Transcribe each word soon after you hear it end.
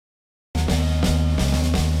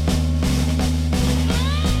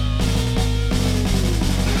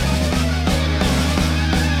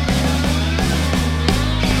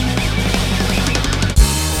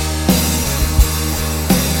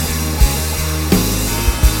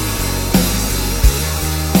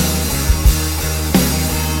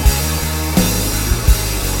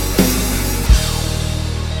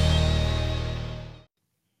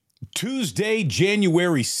Tuesday,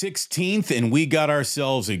 January 16th, and we got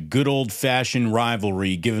ourselves a good old-fashioned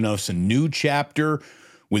rivalry, giving us a new chapter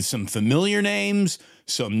with some familiar names,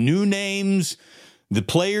 some new names. The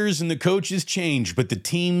players and the coaches change, but the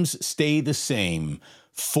teams stay the same.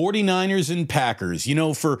 49ers and Packers. You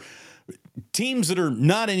know, for teams that are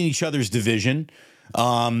not in each other's division,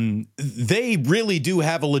 they really do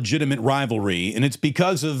have a legitimate rivalry, and it's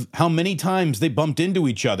because of how many times they bumped into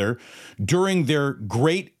each other during their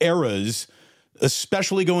great eras,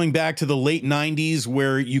 especially going back to the late 90s,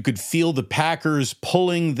 where you could feel the Packers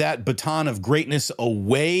pulling that baton of greatness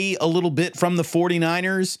away a little bit from the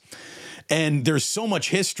 49ers. And there's so much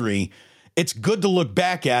history. It's good to look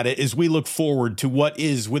back at it as we look forward to what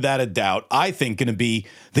is, without a doubt, I think going to be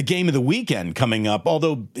the game of the weekend coming up.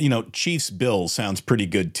 Although, you know, Chiefs-Bills sounds pretty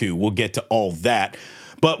good too. We'll get to all that.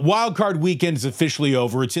 But Wild Card Weekend is officially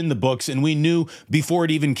over. It's in the books, and we knew before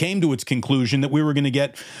it even came to its conclusion that we were going to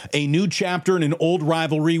get a new chapter in an old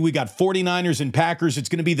rivalry. We got 49ers and Packers. It's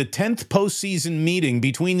going to be the 10th postseason meeting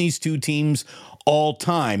between these two teams all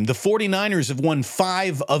time. The 49ers have won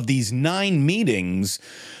 5 of these 9 meetings,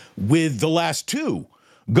 with the last 2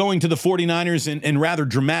 going to the 49ers in rather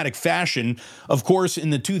dramatic fashion. Of course,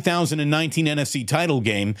 in the 2019 NFC title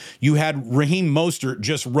game, you had Raheem Mostert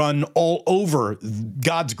just run all over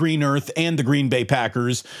God's green earth and the Green Bay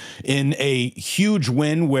Packers in a huge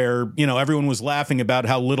win where, you know, everyone was laughing about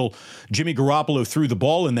how little Jimmy Garoppolo threw the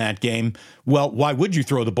ball in that game. Well, why would you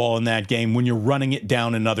throw the ball in that game when you're running it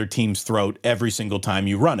down another team's throat every single time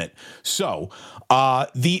you run it? So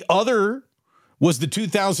the other was the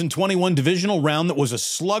 2021 divisional round that was a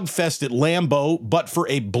slugfest at Lambeau, but for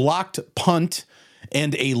a blocked punt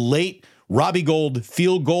and a late Robbie Gould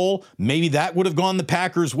field goal. Maybe that would have gone the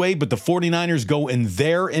Packers' way, but the 49ers go in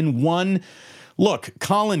there and won. Look,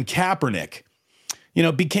 Colin Kaepernick, you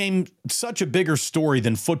know, became such a bigger story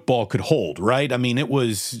than football could hold, right? I mean, it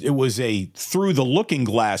was a through the looking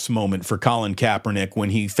glass moment for Colin Kaepernick when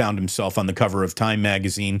he found himself on the cover of Time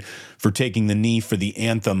magazine for taking the knee for the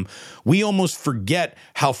anthem. We almost forget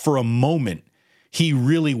how for a moment he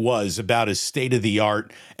really was about as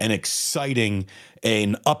state-of-the-art and exciting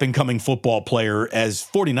an up-and-coming football player as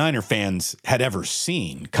 49er fans had ever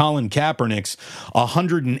seen. Colin Kaepernick's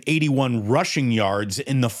 181 rushing yards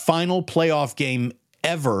in the final playoff game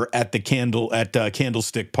ever at the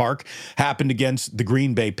Candlestick Park happened against the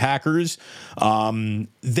Green Bay Packers.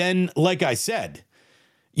 Then, like I said,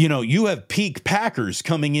 you know, you have peak Packers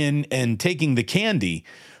coming in and taking the candy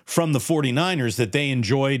from the 49ers that they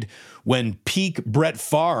enjoyed when peak Brett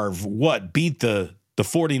Favre, beat the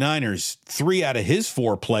 49ers 3 out of his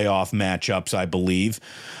 4 playoff matchups, I believe.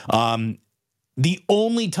 The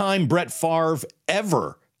only time Brett Favre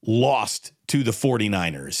ever lost to the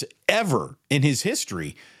 49ers ever in his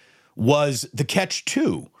history was the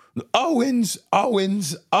catch-2. Owens.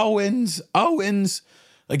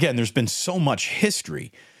 Again, there's been so much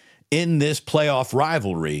history in this playoff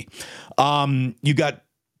rivalry. You got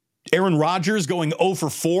Aaron Rodgers going 0 for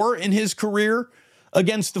 4 in his career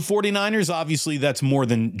against the 49ers. Obviously, that's more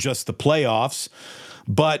than just the playoffs.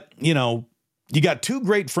 But, you know, you got 2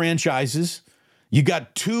 great franchises. You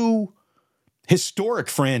got 2 historic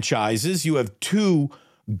franchises. You have 2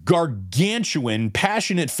 gargantuan,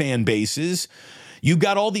 passionate fan bases. You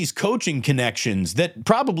got all these coaching connections that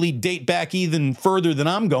probably date back even further than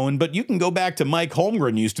I'm going, but you can go back to Mike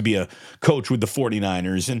Holmgren used to be a coach with the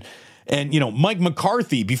 49ers. And you know, Mike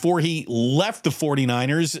McCarthy, before he left the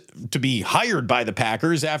 49ers to be hired by the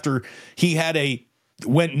Packers after he had a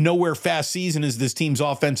went nowhere fast season as this team's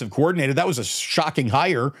offensive coordinator, that was a shocking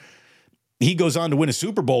hire. He goes on to win a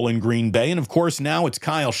Super Bowl in Green Bay. And, of course, now it's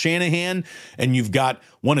Kyle Shanahan, and you've got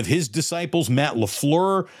one of his disciples, Matt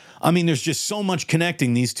LaFleur. I mean, there's just so much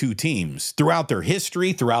connecting these two teams throughout their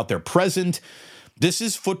history, throughout their present. This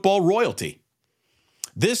is football royalty.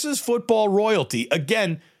 This is football royalty.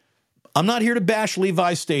 Again, I'm not here to bash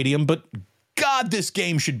Levi Stadium, but, God, this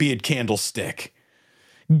game should be at Candlestick.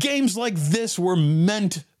 Games like this were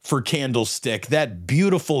meant for Candlestick, that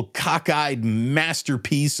beautiful cockeyed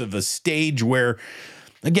masterpiece of a stage where,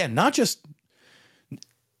 again, not just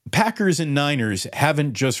Packers and Niners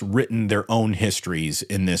haven't just written their own histories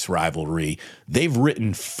in this rivalry. They've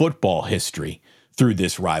written football history through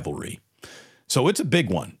this rivalry. So it's a big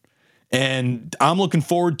one. And I'm looking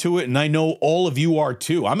forward to it, and I know all of you are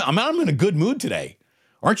too. I'm in a good mood today.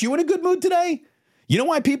 Aren't you in a good mood today? You know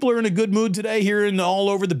why people are in a good mood today here in all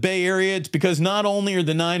over the Bay Area? It's because not only are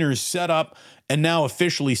the Niners set up and now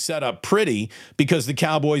officially set up pretty because the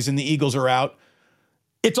Cowboys and the Eagles are out,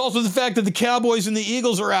 it's also the fact that the Cowboys and the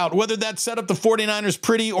Eagles are out. Whether that set up the 49ers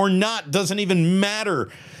pretty or not doesn't even matter.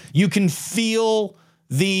 You can feel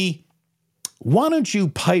the why don't you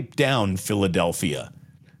pipe down, Philadelphia?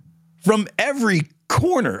 From every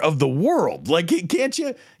corner of the world. Like, can't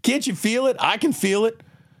you feel it? I can feel it.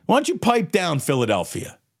 Why don't you pipe down,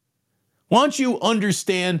 Philadelphia? Why don't you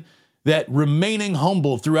understand that remaining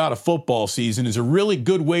humble throughout a football season is a really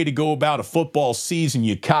good way to go about a football season,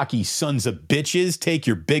 you cocky sons of bitches? Take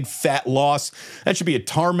your big fat loss. That should be a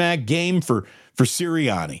tarmac game for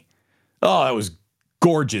Sirianni. Oh, that was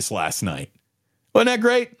gorgeous last night. Wasn't that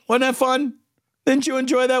great? Wasn't that fun? Didn't you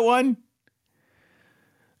enjoy that one?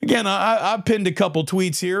 Again, I pinned a couple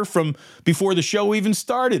tweets here from before the show even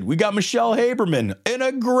started. We got Michelle Haberman in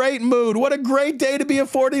a great mood. What a great day to be a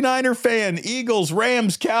 49er fan. Eagles,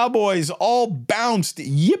 Rams, Cowboys all bounced.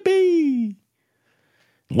 Yippee.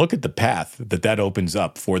 Look at the path that opens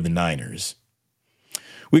up for the Niners.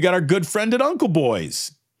 We got our good friend at Uncle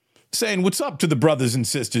Boys saying what's up to the brothers and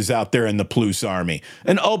sisters out there in the Plus Army.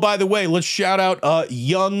 And oh, by the way, let's shout out a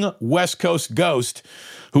young West Coast ghost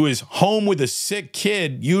who is home with a sick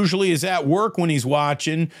kid, usually is at work when he's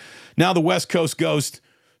watching. Now the West Coast ghost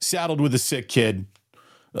saddled with a sick kid.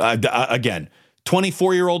 Again,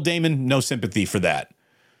 24-year-old Damon, no sympathy for that.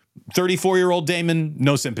 34-year-old Damon,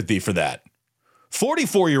 no sympathy for that.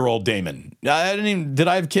 44-year-old Damon. Did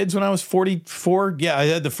I have kids when I was 44? Yeah, I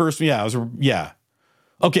had the first. Yeah.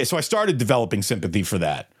 Okay, so I started developing sympathy for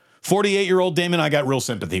that. 48-year-old Damon, I got real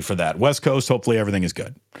sympathy for that. West Coast, hopefully everything is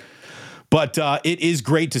good. But it is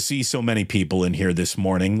great to see so many people in here this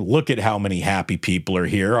morning. Look at how many happy people are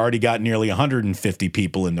here. Already got nearly 150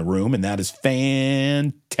 people in the room, and that is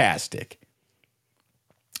fantastic.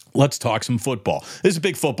 Let's talk some football. This is a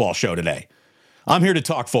big football show today. I'm here to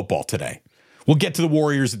talk football today. We'll get to the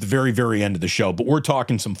Warriors at the very, very end of the show, but we're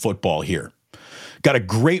talking some football here. Got a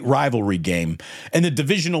great rivalry game, and the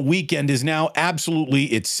divisional weekend is now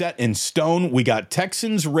it's set in stone. We got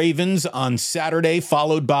Texans-Ravens on Saturday,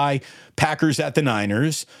 followed by Packers at the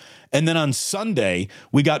Niners. And then on Sunday,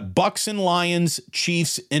 we got Bucks and Lions,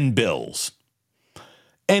 Chiefs and Bills.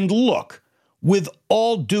 And look, with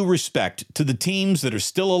all due respect to the teams that are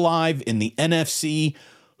still alive in the NFC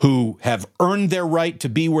who have earned their right to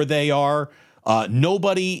be where they are,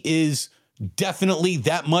 nobody is definitely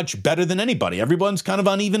that much better than anybody. Everyone's kind of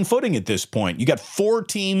on even footing at this point. You got 4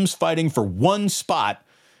 teams fighting for one spot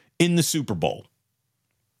in the Super Bowl.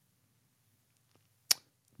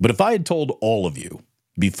 But if I had told all of you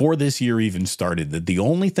before this year even started that the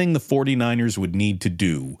only thing the 49ers would need to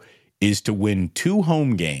do is to win 2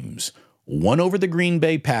 home games, one over the Green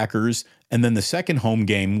Bay Packers, and then the second home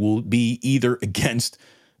game will be either against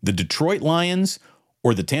the Detroit Lions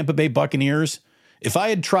or the Tampa Bay Buccaneers, if I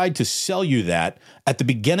had tried to sell you that at the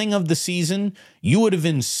beginning of the season, you would have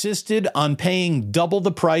insisted on paying double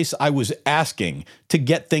the price I was asking to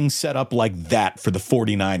get things set up like that for the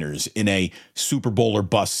 49ers in a Super Bowl or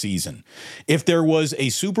bust season. If there was a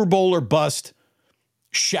Super Bowl or bust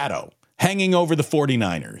shadow hanging over the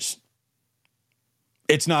 49ers,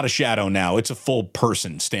 it's not a shadow now. It's a full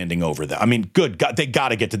person standing over them. I mean, good God, they got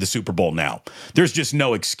to get to the Super Bowl now. There's just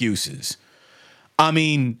no excuses. I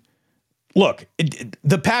mean, look,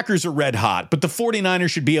 the Packers are red hot, but the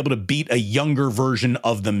 49ers should be able to beat a younger version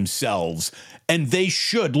of themselves, and they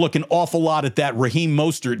should look an awful lot at that Raheem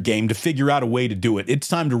Mostert game to figure out a way to do it. It's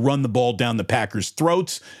time to run the ball down the Packers'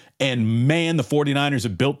 throats, and man, the 49ers are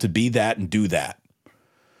built to be that and do that.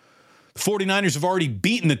 The 49ers have already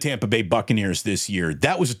beaten the Tampa Bay Buccaneers this year.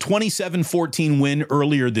 That was a 27-14 win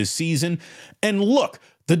earlier this season, and look,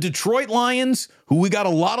 the Detroit Lions, who we got a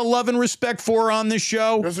lot of love and respect for on this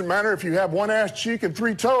show. Doesn't matter if you have one ass cheek and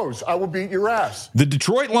 3 toes. I will beat your ass. The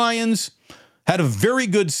Detroit Lions had a very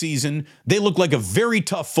good season. They look like a very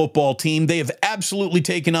tough football team. They have absolutely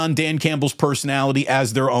taken on Dan Campbell's personality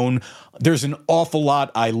as their own. There's an awful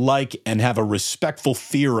lot I like and have a respectful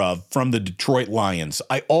fear of from the Detroit Lions.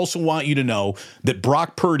 I also want you to know that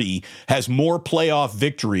Brock Purdy has more playoff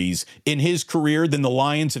victories in his career than the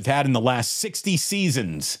Lions have had in the last 60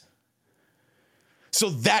 seasons.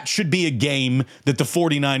 So that should be a game that the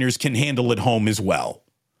 49ers can handle at home as well.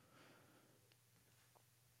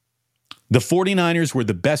 The 49ers were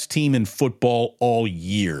the best team in football all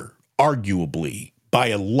year, arguably, by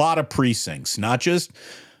a lot of precincts, not just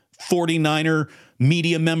 49er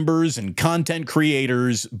media members and content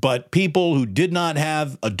creators, but people who did not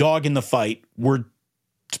have a dog in the fight were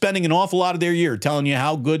spending an awful lot of their year telling you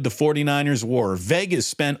how good the 49ers were. Vegas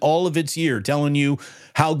spent all of its year telling you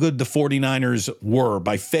how good the 49ers were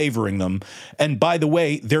by favoring them. And by the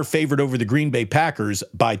way, they're favored over the Green Bay Packers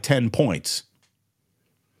by 10 points.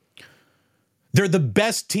 They're the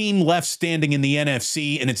best team left standing in the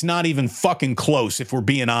NFC, and it's not even fucking close if we're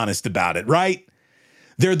being honest about it, right?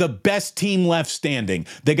 They're the best team left standing.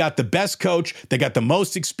 They got the best coach. They got the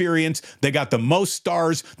most experience. They got the most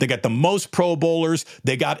stars. They got the most Pro Bowlers.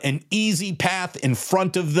 They got an easy path in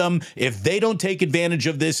front of them. If they don't take advantage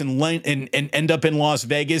of this and end up in Las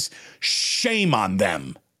Vegas, shame on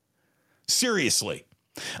them. Seriously.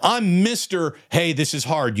 I'm Mr. Hey, this is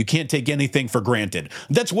hard. You can't take anything for granted.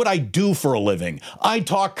 That's what I do for a living. I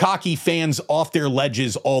talk cocky fans off their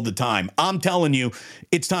ledges all the time. I'm telling you,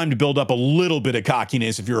 it's time to build up a little bit of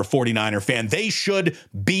cockiness if you're a 49er fan. They should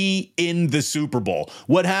be in the Super Bowl.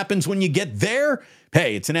 What happens when you get there?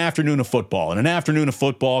 Hey, it's an afternoon of football, and an afternoon of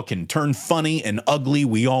football can turn funny and ugly.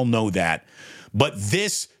 We all know that. But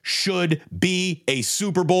this should be a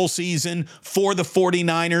Super Bowl season for the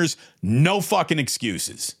 49ers. No fucking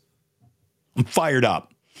excuses. I'm fired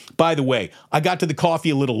up. By the way, I got to the coffee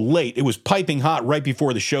a little late. It was piping hot right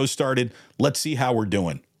before the show started. Let's see how we're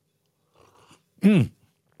doing. Still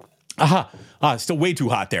way too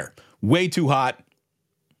hot there. Way too hot.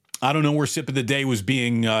 I don't know where sip of the day was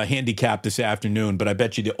being handicapped this afternoon, but I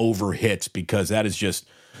bet you the over hits because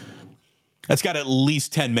that's got at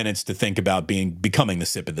least 10 minutes to think about becoming the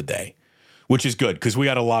sip of the day, which is good because we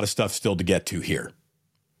got a lot of stuff still to get to here.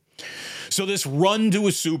 So this run to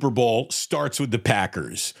a Super Bowl starts with the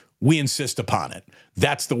Packers. We insist upon it.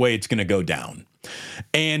 That's the way it's going to go down.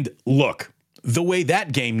 And look, the way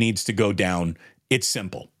that game needs to go down, it's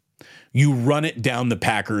simple. You run it down the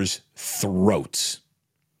Packers' throats.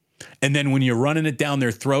 And then when you're running it down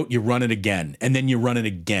their throat, you run it again. And then you run it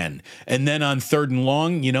again. And then on 3rd and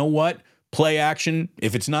long, you know what? Play action,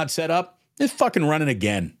 if it's not set up, just fucking run it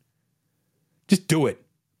again. Just do it.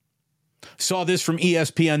 Saw this from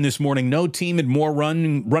ESPN this morning. No team had more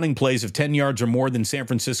running plays of 10 yards or more than San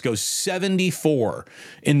Francisco. 74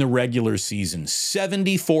 in the regular season.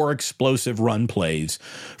 74 explosive run plays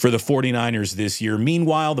for the 49ers this year.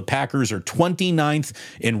 Meanwhile, the Packers are 29th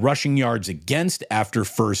in rushing yards against after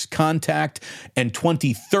first contact and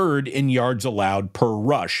 23rd in yards allowed per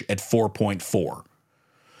rush at 4.4.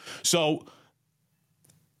 So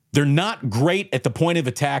they're not great at the point of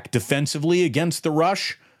attack defensively against the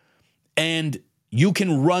rush, and you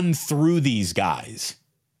can run through these guys.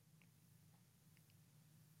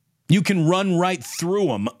 You can run right through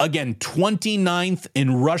them. Again, 29th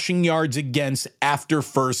in rushing yards against after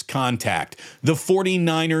first contact. The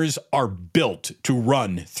 49ers are built to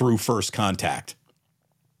run through first contact.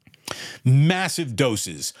 Massive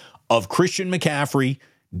doses of Christian McCaffrey,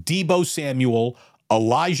 Deebo Samuel,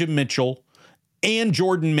 Elijah Mitchell, and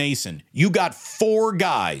Jordan Mason. You got 4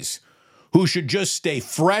 guys who should just stay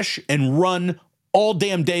fresh and run all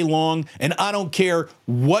damn day long. And I don't care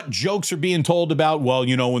what jokes are being told about, well,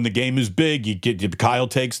 you know, when the game is big, Kyle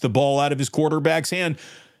takes the ball out of his quarterback's hand.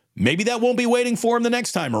 Maybe that won't be waiting for him the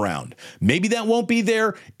next time around. Maybe that won't be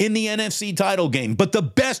there in the NFC title game. But the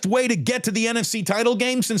best way to get to the NFC title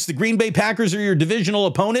game, since the Green Bay Packers are your divisional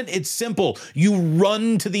opponent, it's simple. You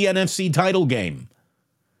run to the NFC title game.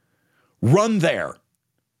 Run there.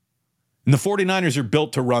 And the 49ers are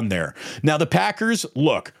built to run there. Now, the Packers,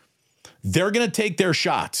 look, they're going to take their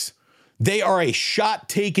shots. They are a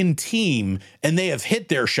shot-taking team, and they have hit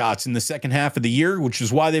their shots in the second half of the year, which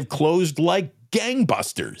is why they've closed like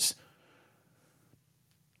gangbusters.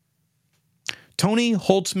 Tony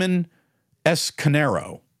Holtzman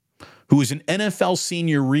Escanero, who is an NFL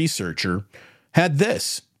senior researcher, had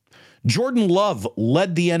this. Jordan Love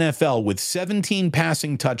led the NFL with 17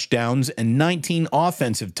 passing touchdowns and 19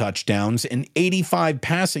 offensive touchdowns and 85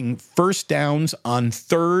 passing first downs on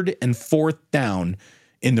 3rd and 4th down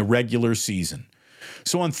in the regular season.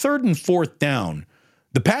 So on 3rd and 4th down,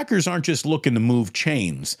 the Packers aren't just looking to move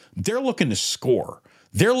chains. They're looking to score.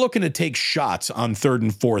 They're looking to take shots on 3rd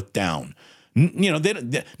and 4th down. You know,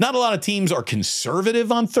 not a lot of teams are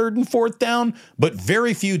conservative on 3rd and 4th down, but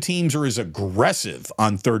very few teams are as aggressive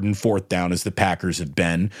on 3rd and 4th down as the Packers have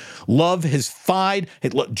been. Love has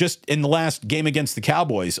just in the last game against the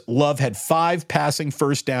Cowboys, Love had 5 passing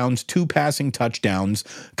first downs, 2 passing touchdowns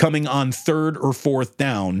coming on 3rd or 4th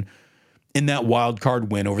down in that wild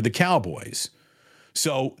card win over the Cowboys.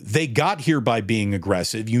 So they got here by being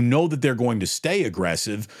aggressive. You know that they're going to stay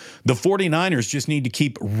aggressive. The 49ers just need to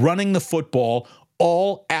keep running the football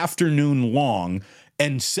all afternoon long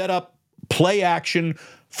and set up play action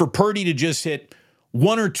for Purdy to just hit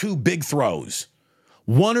 1 or 2 big throws.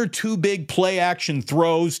 1 or 2 big play action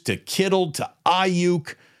throws to Kittle, to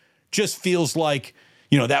Ayuk. Just feels like,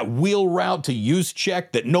 you know, that wheel route to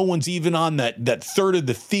Juszczyk that no one's even on that third of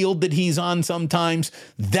the field that he's on sometimes.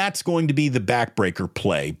 That's going to be the backbreaker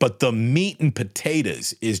play. But the meat and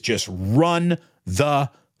potatoes is just run the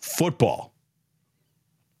football.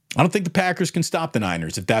 I don't think the Packers can stop the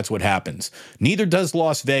Niners if that's what happens. Neither does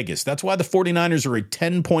Las Vegas. That's why the 49ers are a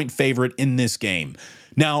 10-point favorite in this game.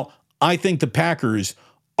 Now, I think the Packers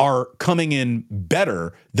are coming in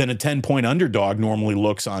better than a 10-point underdog normally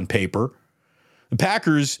looks on paper. The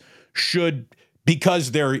Packers should,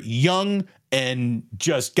 because they're young and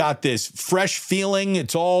just got this fresh feeling,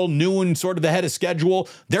 it's all new and sort of ahead of schedule,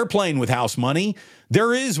 they're playing with house money.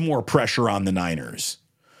 There is more pressure on the Niners.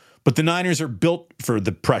 But the Niners are built for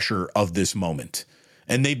the pressure of this moment.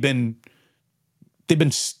 And they've been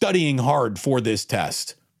studying hard for this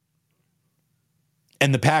test.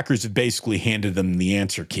 And the Packers have basically handed them the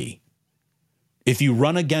answer key. If you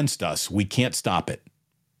run against us, we can't stop it.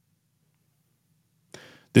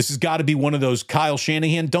 This has got to be one of those Kyle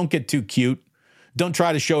Shanahan, don't get too cute. Don't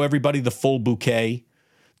try to show everybody the full bouquet.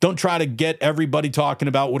 Don't try to get everybody talking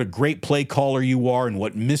about what a great play caller you are and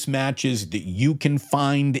what mismatches that you can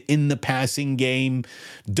find in the passing game.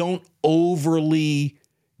 Don't overly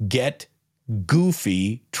get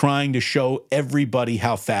goofy trying to show everybody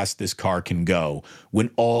how fast this car can go when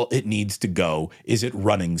all it needs to go is at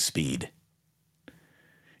running speed.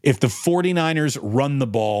 If the 49ers run the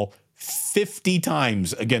ball 50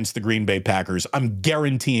 times against the Green Bay Packers, I'm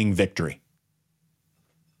guaranteeing victory.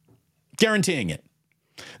 Guaranteeing it.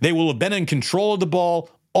 They will have been in control of the ball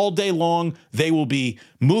all day long. They will be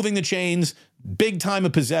moving the chains, big time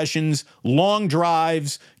of possessions, long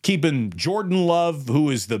drives, keeping Jordan Love, who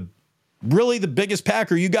is really the biggest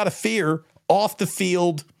Packer you got to fear, off the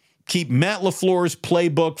field. Keep Matt LaFleur's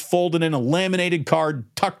playbook folded in a laminated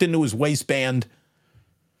card tucked into his waistband.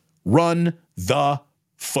 Run the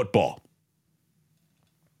football.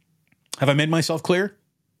 Have I made myself clear?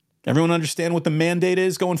 Everyone understand what the mandate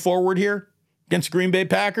is going forward here against the Green Bay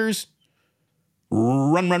Packers?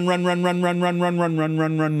 Run.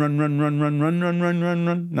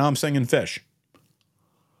 Now I'm singing Fish.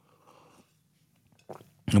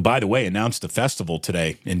 And by the way, announced a festival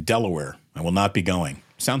today in Delaware. I will not be going.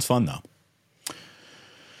 Sounds fun, though.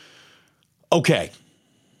 Okay.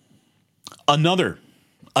 Another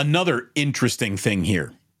interesting thing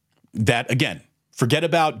here that, again, forget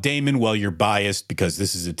about Damon. Well, you're biased because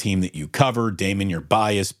this is a team that you cover. Damon, you're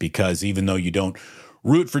biased because even though you don't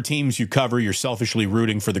root for teams you cover, you're selfishly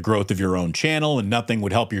rooting for the growth of your own channel, and nothing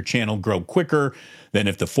would help your channel grow quicker than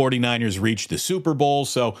if the 49ers reach the Super Bowl.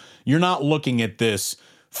 So you're not looking at this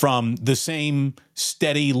from the same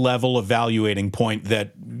steady level evaluating point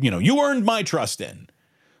that, you earned my trust in.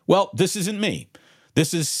 Well, this isn't me.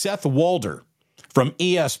 This is Seth Walder from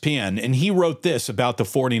ESPN, and he wrote this about the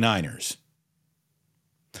 49ers.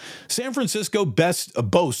 San Francisco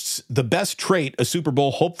boasts the best trait a Super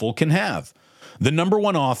Bowl hopeful can have. The number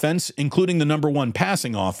one offense, including the number one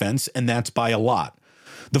passing offense, and that's by a lot.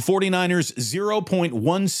 The 49ers'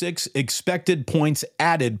 0.16 expected points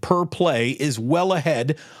added per play is well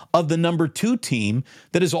ahead of the number two team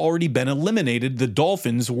that has already been eliminated. The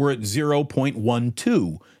Dolphins were at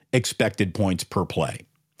 0.12 expected points per play.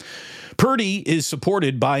 Purdy is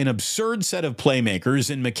supported by an absurd set of playmakers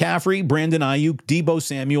in McCaffrey, Brandon Ayuk, Deebo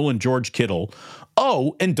Samuel, and George Kittle.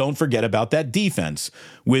 Oh, and don't forget about that defense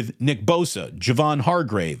with Nick Bosa, Javon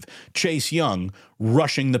Hargrave, Chase Young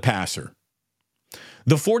rushing the passer.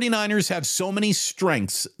 The 49ers have so many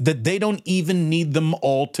strengths that they don't even need them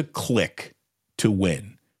all to click to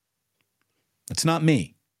win. That's not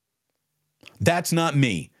me. That's not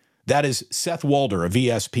me. That is Seth Walder of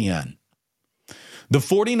ESPN. The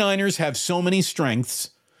 49ers have so many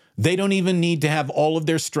strengths, they don't even need to have all of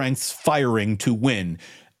their strengths firing to win.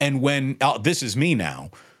 And this is me now,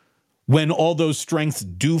 when all those strengths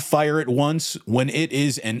do fire at once, when it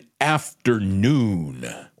is an afternoon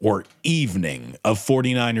or evening of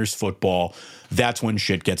 49ers football, that's when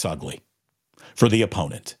shit gets ugly for the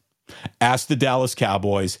opponent. Ask the Dallas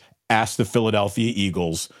Cowboys, ask the Philadelphia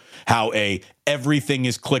Eagles how everything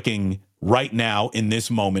is clicking right now in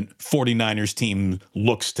this moment 49ers team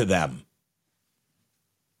looks to them.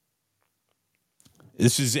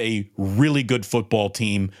 This is a really good football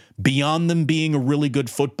team. Beyond them being a really good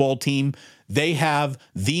football team, they have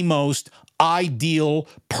the most ideal,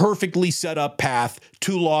 perfectly set up path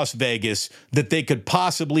to Las Vegas that they could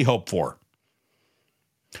possibly hope for.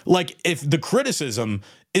 Like, if the criticism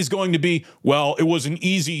is going to be, well, it was an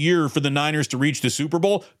easy year for the Niners to reach the Super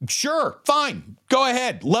Bowl, sure, fine. Go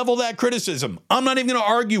ahead. Level that criticism. I'm not even going to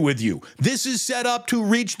argue with you. This is set up to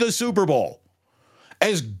reach the Super Bowl.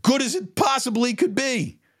 As good as it possibly could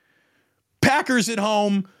be. Packers at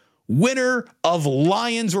home, winner of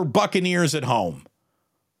Lions or Buccaneers at home.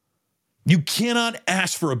 You cannot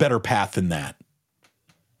ask for a better path than that.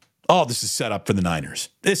 Oh, this is set up for the Niners.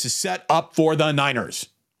 This is set up for the Niners.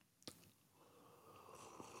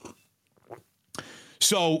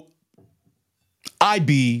 So I'd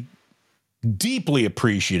be deeply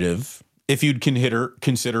appreciative if you'd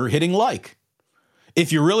consider hitting like.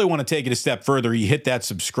 If you really want to take it a step further, you hit that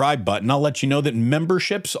subscribe button. I'll let you know that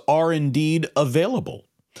memberships are indeed available.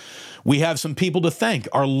 We have some people to thank,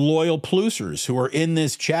 our loyal plusers who are in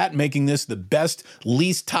this chat, making this the best,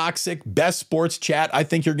 least toxic, best sports chat I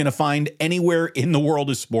think you're going to find anywhere in the world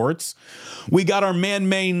of sports. We got our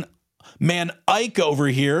man Ike over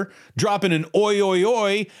here dropping an oi, oi,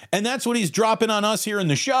 oi, and that's what he's dropping on us here in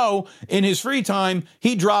the show. In his free time,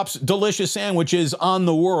 he drops delicious sandwiches on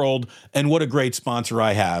the world, and what a great sponsor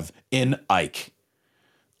I have in Ike.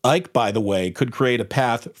 Ike, by the way, could create a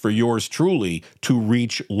path for yours truly to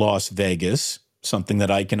reach Las Vegas, something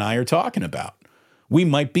that Ike and I are talking about. We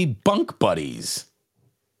might be bunk buddies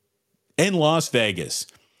in Las Vegas.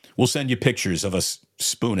 We'll send you pictures of us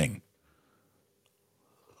spooning.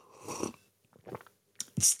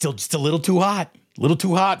 It's still just a little too hot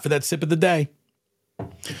for that sip of the day.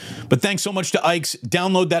 But thanks so much to Ike's.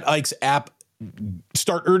 Download that Ike's app.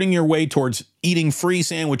 Start earning your way towards eating free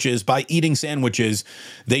sandwiches by eating sandwiches.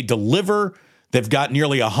 They deliver. They've got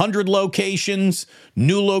nearly 100 locations,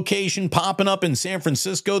 new location popping up in San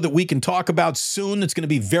Francisco that we can talk about soon. It's going to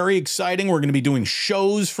be very exciting. We're going to be doing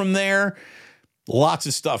shows from there. Lots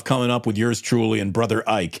of stuff coming up with yours truly and Brother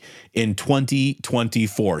Ike in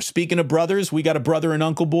 2024. Speaking of brothers, we got a Brother and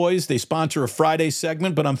Uncle Boys. They sponsor a Friday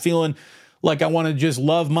segment, but I'm feeling like I want to just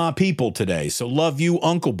love my people today. So love you,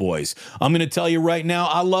 Uncle Boys. I'm going to tell you right now,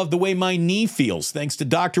 I love the way my knee feels, thanks to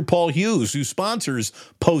Dr. Paul Hughes, who sponsors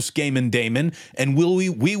Post Game and Damon. And we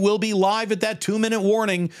will be live at that 2-minute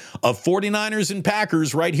warning of 49ers and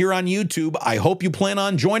Packers right here on YouTube. I hope you plan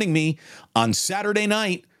on joining me on Saturday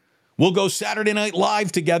night. We'll go Saturday night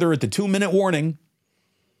live together at the 2-minute warning.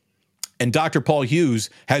 And Dr. Paul Hughes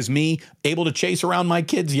has me able to chase around my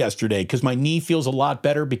kids yesterday because my knee feels a lot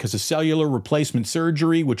better because of cellular replacement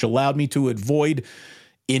surgery, which allowed me to avoid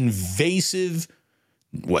invasive,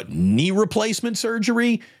 knee replacement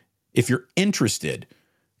surgery? If you're interested,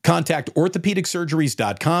 contact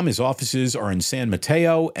orthopedicsurgeries.com. His offices are in San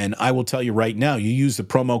Mateo. And I will tell you right now, you use the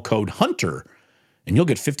promo code HUNTER and you'll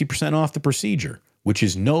get 50% off the procedure, which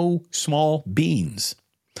is no small beans.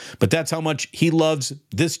 But that's how much he loves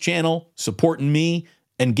this channel, supporting me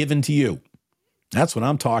and giving to you. That's what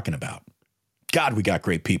I'm talking about. God, we got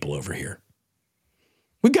great people over here.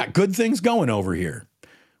 We got good things going over here.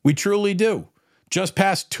 We truly do. Just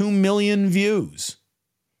past 2 million views.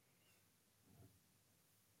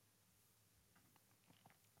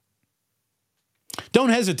 Don't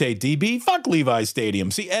hesitate, DB. Fuck Levi's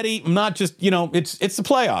Stadium. See, Eddie, I'm not just, it's the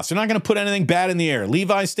playoffs. You're not going to put anything bad in the air.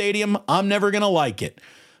 Levi's Stadium, I'm never going to like it.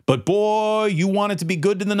 But boy, you want it to be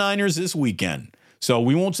good to the Niners this weekend. So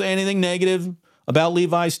we won't say anything negative about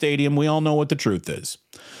Levi's Stadium. We all know what the truth is.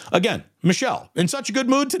 Again, Michelle, in such a good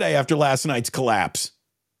mood today after last night's collapse.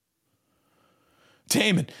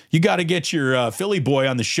 Damon, you got to get your Philly boy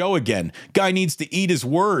on the show again. Guy needs to eat his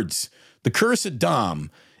words. The curse of Dom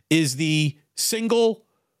is the single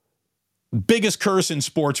biggest curse in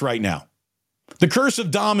sports right now. The curse of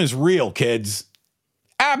Dom is real, kids.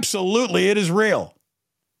 Absolutely, it is real.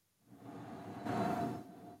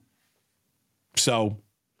 So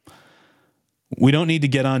we don't need to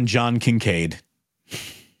get on John Kincaid.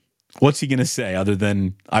 What's he going to say other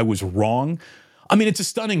than I was wrong? I mean, it's a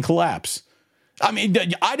stunning collapse. I mean,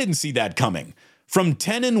 I didn't see that coming. From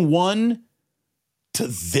 10-1 to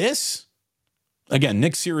this? Again,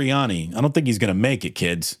 Nick Sirianni, I don't think he's going to make it,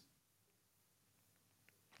 kids.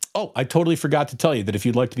 Oh, I totally forgot to tell you that if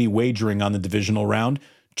you'd like to be wagering on the divisional round,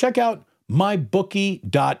 check out mybookie.ag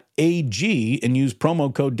and use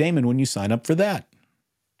promo code Damon when you sign up for that.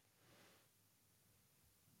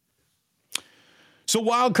 So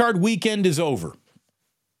wildcard weekend is over.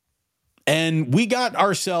 And we got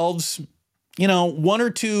ourselves, one or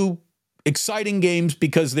two exciting games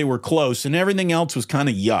because they were close and everything else was kind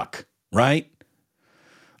of yuck, right?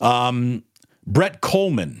 Brett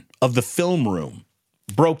Coleman of the Film Room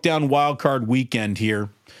broke down wildcard weekend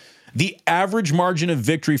here. The average margin of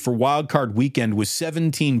victory for wildcard weekend was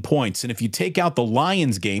 17 points. And if you take out the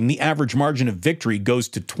Lions game, the average margin of victory goes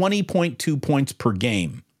to 20.2 points per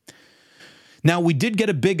game. Now, we did get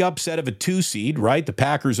a big upset of a 2 seed, right? The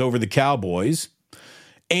Packers over the Cowboys.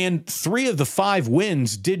 And 3 of the 5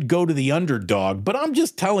 wins did go to the underdog. But I'm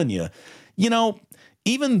just telling you,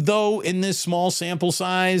 even though in this small sample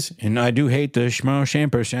size, and I do hate the small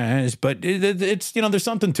sample size, but it's there's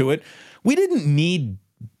something to it. We didn't need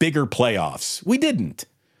bigger playoffs. We didn't.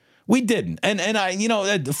 We didn't.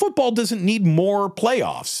 And football doesn't need more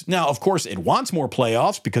playoffs. Now, of course, it wants more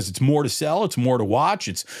playoffs because it's more to sell, it's more to watch,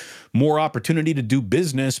 it's more opportunity to do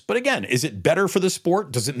business. But again, is it better for the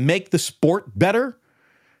sport? Does it make the sport better?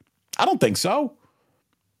 I don't think so.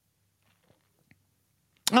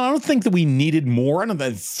 I don't think that we needed more. I don't know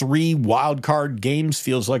that 3 wild card games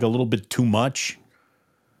feels like a little bit too much.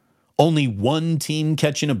 Only one team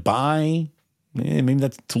catching a bye. Maybe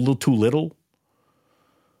that's a little too little.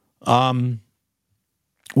 I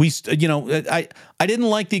didn't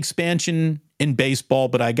like the expansion in baseball,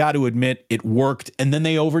 but I got to admit it worked. And then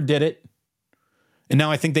they overdid it. And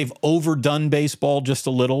now I think they've overdone baseball just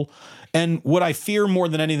a little. And what I fear more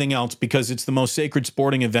than anything else, because it's the most sacred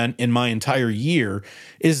sporting event in my entire year,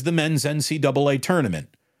 is the men's NCAA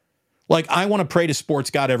tournament. Like, I want to pray to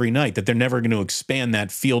sports God every night that they're never going to expand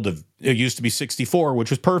that field of, it used to be 64,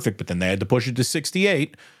 which was perfect, but then they had to push it to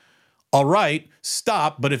 68. All right,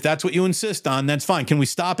 stop. But if that's what you insist on, that's fine. Can we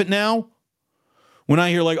stop it now? When I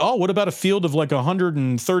hear like, oh, what about a field of like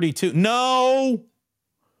 132? No.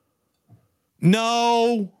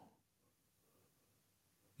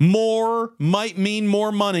 More might mean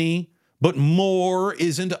more money, but more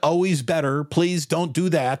isn't always better. Please don't do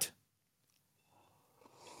that.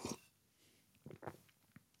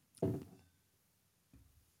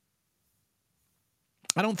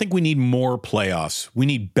 I don't think we need more playoffs. We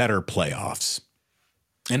need better playoffs.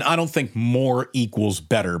 And I don't think more equals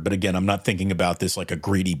better. But again, I'm not thinking about this like a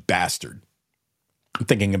greedy bastard. I'm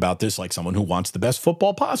thinking about this like someone who wants the best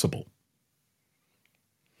football possible.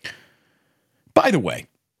 By the way,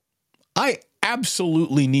 I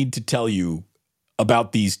absolutely need to tell you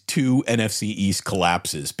about these 2 NFC East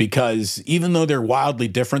collapses, because even though they're wildly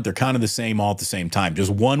different, they're kind of the same all at the same time.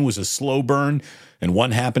 Just one was a slow burn and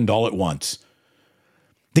one happened all at once.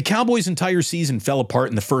 The Cowboys' entire season fell apart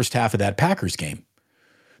in the first half of that Packers game.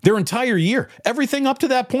 Their entire year, everything up to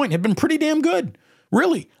that point had been pretty damn good.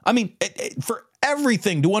 Really. I mean, for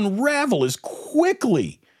everything to unravel as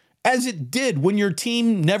quickly as it did when your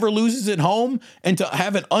team never loses at home, and to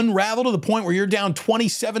have it unravel to the point where you're down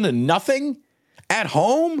 27-0 at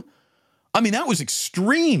home. I mean, that was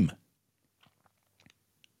extreme.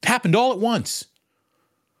 It happened all at once.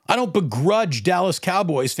 I don't begrudge Dallas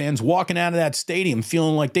Cowboys fans walking out of that stadium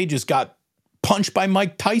feeling like they just got punched by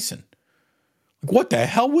Mike Tyson. Like, what the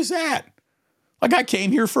hell was that? Like, I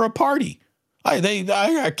came here for a party. I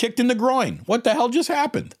got kicked in the groin. What the hell just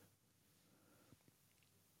happened?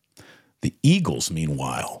 The Eagles,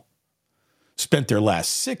 meanwhile, spent their last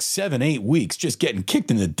 6, 7, 8 weeks just getting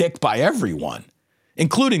kicked in the dick by everyone,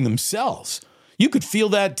 including themselves. You could feel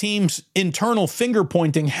that team's internal finger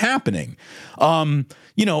pointing happening.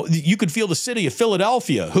 You could feel the city of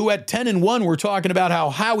Philadelphia, who at 10-1 were talking about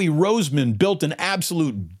how Howie Roseman built an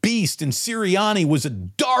absolute beast and Sirianni was a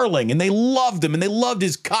darling and they loved him and they loved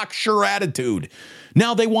his cocksure attitude.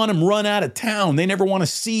 Now they want him run out of town. They never want to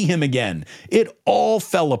see him again. It all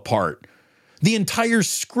fell apart. The entire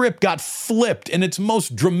script got flipped in its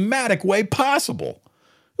most dramatic way possible.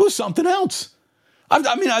 It was something else.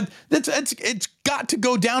 It's got to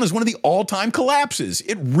go down as one of the all-time collapses.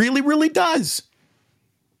 It really, really does.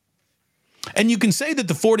 And you can say that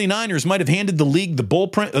the 49ers might have handed the league the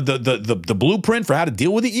blueprint for how to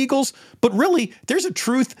deal with the Eagles, but really, there's a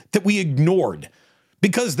truth that we ignored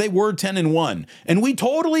because they were 10-1, and we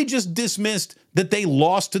totally just dismissed that they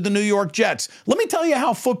lost to the New York Jets. Let me tell you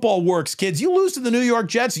how football works, kids. You lose to the New York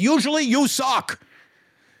Jets, usually you suck.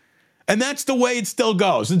 And that's the way it still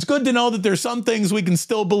goes. It's good to know that there's some things we can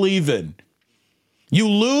still believe in. You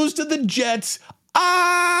lose to the Jets,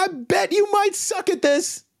 I bet you might suck at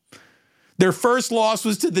this. Their first loss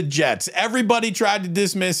was to the Jets. Everybody tried to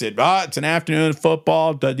dismiss it. It's an afternoon of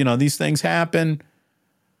football. These things happen.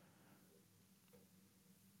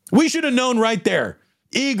 We should have known right there.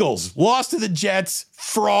 Eagles lost to the Jets.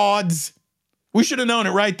 Frauds. We should have known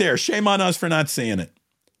it right there. Shame on us for not seeing it.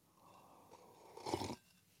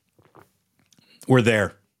 We're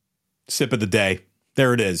there. Sip of the day.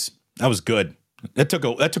 There it is. That was good. That took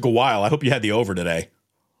a while. I hope you had the over today.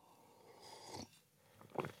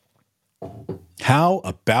 How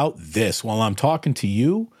about this? While I'm talking to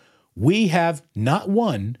you, we have not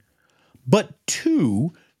one, but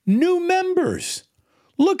 2 new members.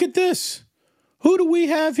 Look at this. Who do we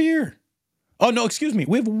have here? Oh, no, excuse me.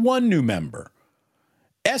 We have 1 new member.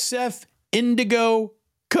 SF Indigo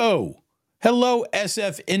Co. Hello,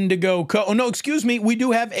 SF Indigo Co. Oh, no, excuse me. We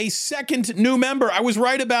do have a 2nd new member. I was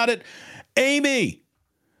right about it. Amy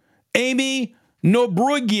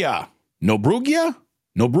Nobruggia. Nobruggia?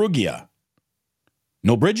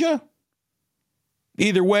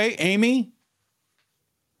 Either way, Amy.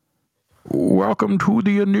 Welcome to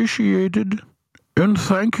the initiated, and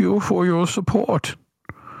thank you for your support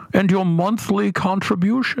and your monthly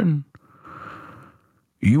contribution.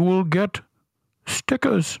 You will get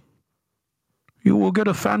stickers. You will get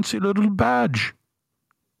a fancy little badge.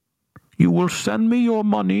 You will send me your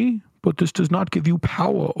money, but this does not give you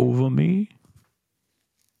power over me.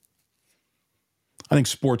 I think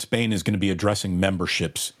Sports Bane is going to be addressing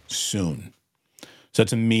memberships soon. So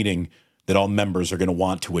that's a meeting that all members are going to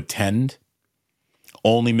want to attend.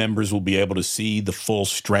 Only members will be able to see the full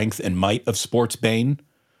strength and might of Sports Bane,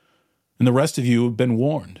 and the rest of you have been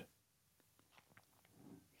warned.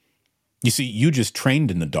 You see, you just trained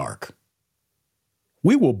in the dark.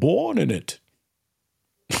 We were born in it.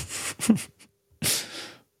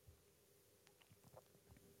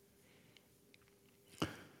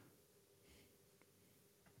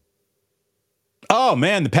 Oh,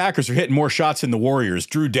 man, the Packers are hitting more shots than the Warriors.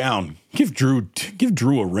 Drew down. Give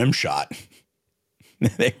Drew a rim shot.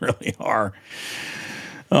 They really are.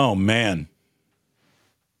 Oh, man.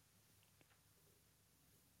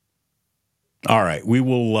 All right, we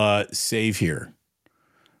will save here.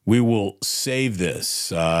 We will save this,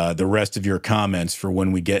 the rest of your comments, for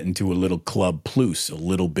when we get into a little Club Plus a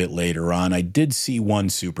little bit later on. I did see one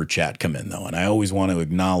super chat come in, though, and I always want to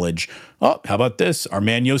acknowledge, how about this? Our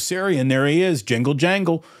man Yosarian, there he is, jingle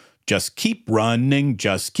jangle. Just keep running,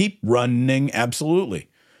 just keep running. Absolutely.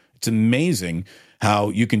 It's amazing how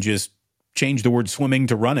you can just change the word swimming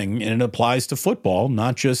to running, and it applies to football,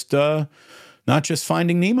 not just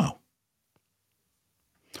Finding Nemo.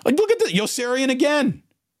 Like, look at the Yosarian again.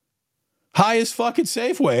 Highest fucking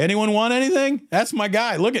Safeway. Anyone want anything? That's my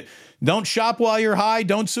guy. Look at, don't shop while you're high.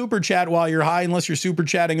 Don't super chat while you're high unless you're super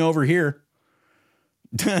chatting over here.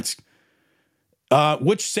 That's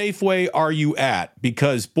which Safeway are you at?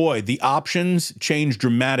 Because boy, the options change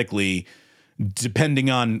dramatically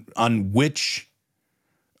depending on which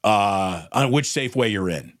Safeway you're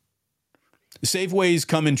in. Safeways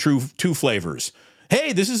come in two flavors.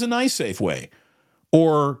 Hey, this is a nice Safeway.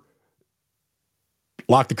 Or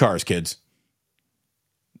lock the cars, kids.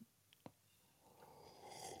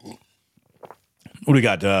 What do we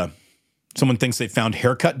got? Someone thinks they found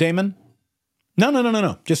haircut Damon?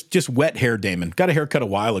 No. Just wet hair Damon. Got a haircut a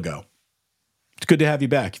while ago. It's good to have you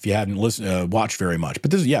back if you hadn't watched very much.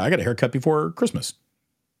 But I got a haircut before Christmas.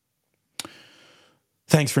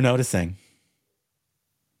 Thanks for noticing.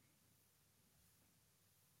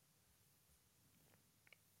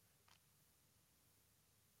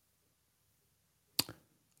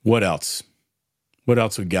 What else? What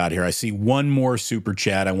else we got here? I see one more super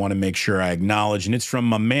chat I want to make sure I acknowledge, and it's from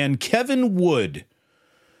my man Kevin Wood.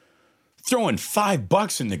 Throwing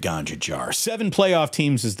 $5 in the ganja jar. 7 playoff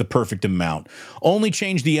teams is the perfect amount. Only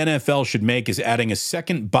change the NFL should make is adding a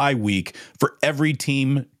second bye week for every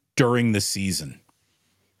team during the season.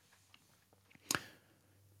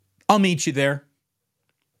 I'll meet you there.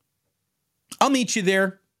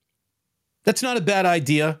 That's not a bad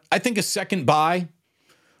idea. I think a second bye,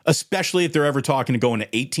 especially if they're ever talking to going to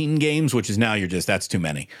 18 games, which is now that's too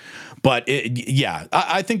many. But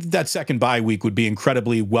I think that second bye week would be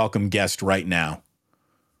incredibly welcome guest right now.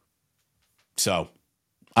 So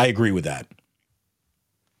I agree with that.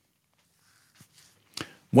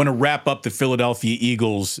 Want to wrap up the Philadelphia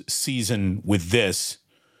Eagles season with this.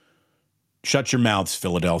 Shut your mouths,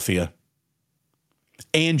 Philadelphia.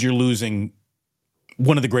 And you're losing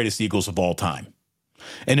one of the greatest Eagles of all time.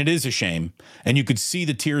 And it is a shame. And you could see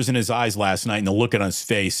the tears in his eyes last night and the look on his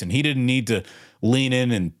face. And he didn't need to lean in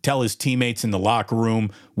and tell his teammates in the locker room.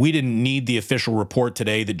 We didn't need the official report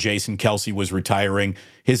today that Jason Kelce was retiring.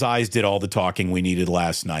 His eyes did all the talking we needed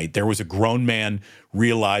last night. There was a grown man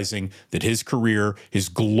realizing that his career, his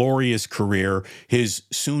glorious career, his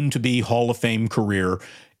soon-to-be Hall of Fame career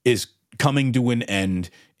is coming to an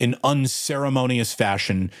end in unceremonious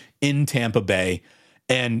fashion in Tampa Bay.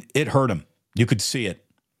 And it hurt him. You could see it.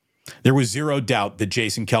 There was zero doubt that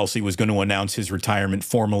Jason Kelce was going to announce his retirement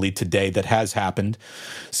formally today. That has happened.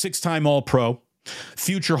 6-time All-Pro,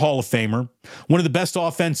 future Hall of Famer, one of the best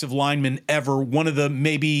offensive linemen ever, one of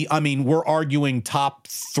the we're arguing top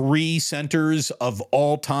 3 centers of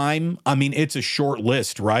all time. It's a short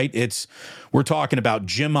list, right? We're talking about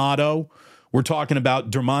Jim Otto, we're talking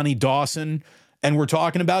about Dermontti Dawson, and we're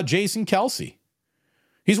talking about Jason Kelce.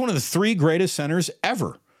 He's one of the 3 greatest centers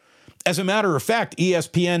ever. As a matter of fact,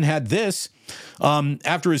 ESPN had this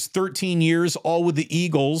after his 13 years, all with the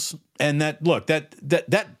Eagles, and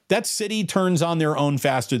that city turns on their own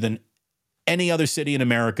faster than any other city in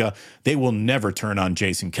America. They will never turn on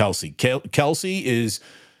Jason Kelce. Kelce is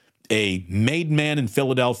a made man in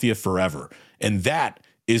Philadelphia forever, and that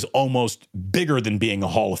is almost bigger than being a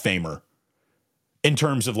Hall of Famer. in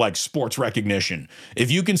terms of like sports recognition.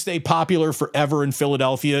 If you can stay popular forever in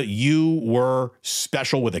Philadelphia, you were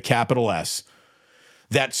special with a capital S.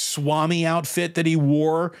 That Swami outfit that he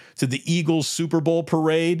wore to the Eagles Super Bowl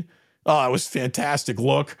parade, oh, it was a fantastic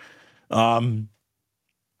look.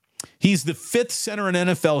 He's the fifth center in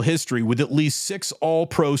NFL history with at least 6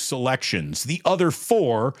 All-Pro selections. The other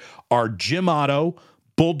 4 are Jim Otto,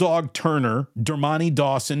 Bulldog Turner, Dermontti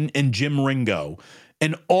Dawson, and Jim Ringo.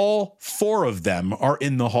 And all 4 of them are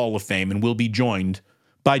in the Hall of Fame and will be joined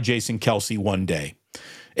by Jason Kelce one day.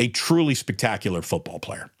 A truly spectacular football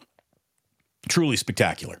player. Truly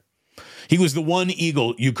spectacular. He was the one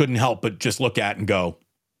Eagle you couldn't help but just look at and go,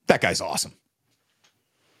 that guy's awesome.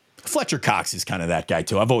 Fletcher Cox is kind of that guy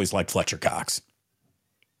too. I've always liked Fletcher Cox.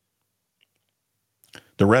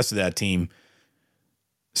 The rest of that team,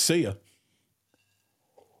 see ya.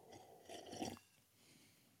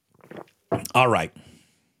 All right.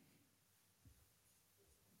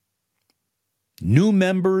 New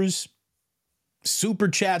members, super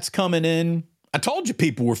chats coming in. I told you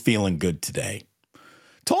people were feeling good today.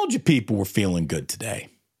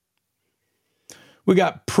 We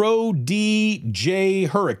got Pro DJ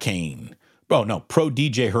Hurricane. Oh, no, Pro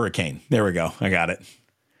DJ Hurricane. There we go. I got it.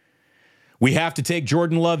 We have to take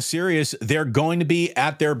Jordan Love serious. They're going to be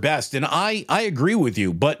at their best. And I agree with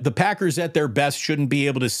you, but the Packers at their best shouldn't be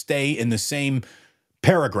able to stay in the same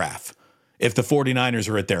paragraph if the 49ers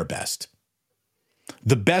are at their best.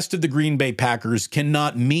 The best of the Green Bay Packers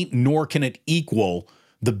cannot meet nor can it equal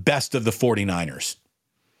the best of the 49ers.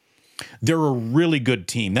 They're a really good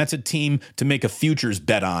team. That's a team to make a futures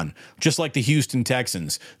bet on, just like the Houston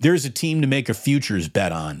Texans. There's a team to make a futures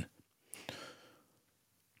bet on.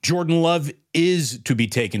 Jordan Love is to be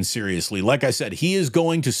taken seriously. Like I said, he is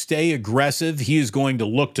going to stay aggressive. He is going to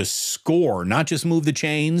look to score, not just move the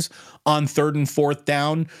chains on 3rd and 4th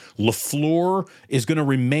down. LaFleur is going to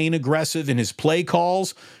remain aggressive in his play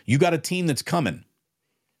calls. You got a team that's coming.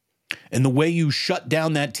 And the way you shut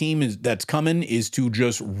down that team that's coming is to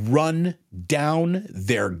just run down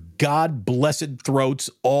their God-blessed throats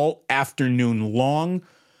all afternoon long.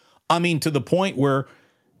 I mean, to the point where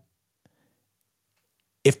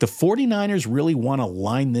if the 49ers really want to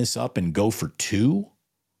line this up and go for 2,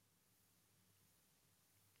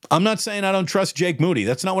 I'm not saying I don't trust Jake Moody.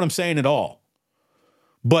 That's not what I'm saying at all.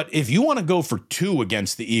 But if you want to go for 2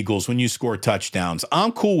 against the Eagles when you score touchdowns,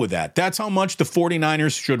 I'm cool with that. That's how much the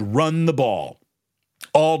 49ers should run the ball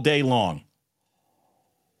all day long.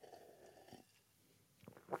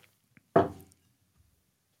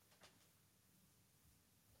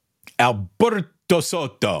 Alberto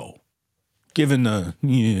Soto. Given the,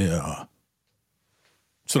 yeah.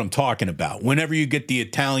 That's what I'm talking about. Whenever you get the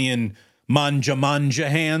Italian manja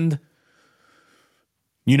hand,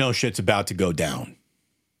 you know shit's about to go down.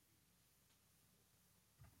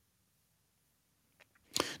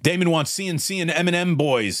 Damon wants CNC and M&M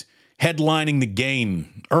boys headlining the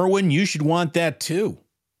game. Erwin, you should want that too.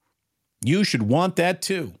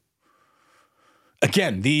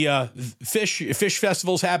 Again, the Fish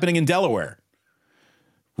Festival's happening in Delaware.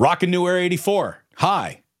 Rockin' New Air 84.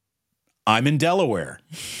 Hi, I'm in Delaware.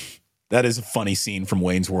 That is a funny scene from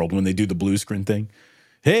Wayne's World when they do the blue screen thing.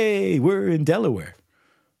 Hey, we're in Delaware.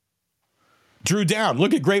 Drew Down.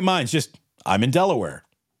 Look at Great Minds. Just, I'm in Delaware.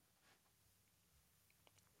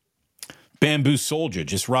 Bamboo Soldier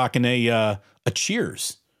just rocking a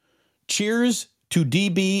cheers. Cheers to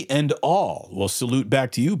DB and all. Well, salute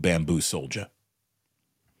back to you, Bamboo Soldier.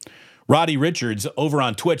 Roddy Richards over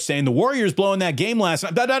on Twitch saying the Warriors blowing that game last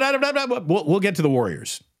night. We'll get to the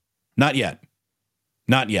Warriors. Not yet.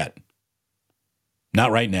 Not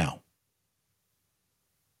right now.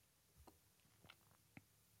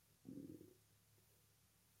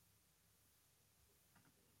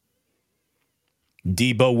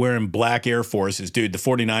 Debo wearing black Air Forces. Dude, the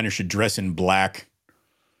 49ers should dress in black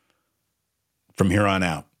from here on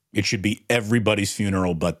out. It should be everybody's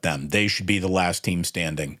funeral but them. They should be the last team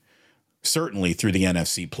standing. Certainly through the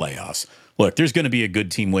NFC playoffs. Look, there's going to be a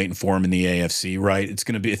good team waiting for them in the AFC, right?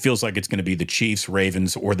 It feels like it's going to be the Chiefs,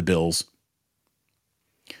 Ravens, or the Bills.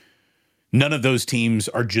 None of those teams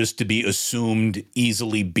are just to be assumed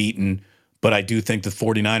easily beaten, but I do think the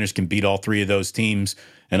 49ers can beat all 3 of those teams.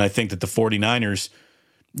 And I think that the 49ers,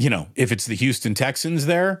 if it's the Houston Texans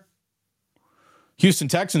there, Houston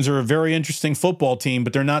Texans are a very interesting football team,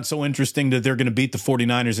 but they're not so interesting that they're going to beat the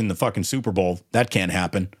 49ers in the fucking Super Bowl. That can't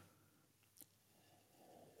happen.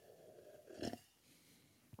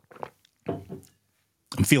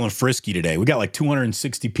 I'm feeling frisky today. We got like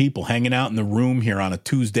 260 people hanging out in the room here on a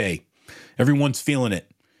Tuesday. Everyone's feeling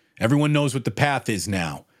it. Everyone knows what the path is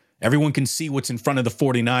now. Everyone can see what's in front of the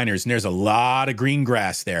 49ers, and there's a lot of green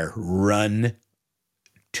grass there. Run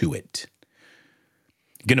to it.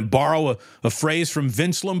 Going to borrow a phrase from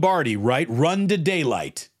Vince Lombardi, right? Run to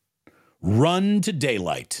daylight. Run to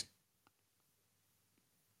daylight.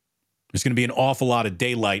 There's going to be an awful lot of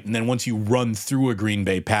daylight, and then once you run through a Green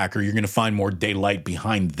Bay Packer, you're going to find more daylight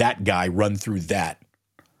behind that guy. Run through that.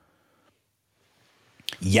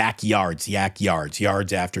 Yak yards,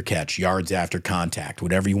 yards after catch, yards after contact,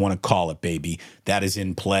 whatever you want to call it, baby. That is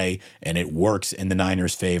in play, and it works in the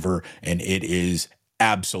Niners' favor, and it is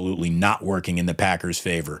absolutely not working in the Packers'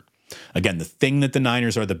 favor. Again, the thing that the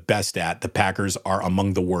Niners are the best at, the Packers are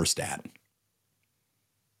among the worst at.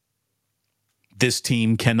 This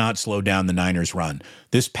team cannot slow down the Niners' run.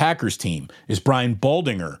 This Packers team, as Brian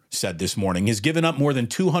Baldinger said this morning, has given up more than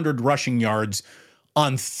 200 rushing yards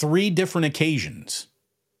on 3 different occasions.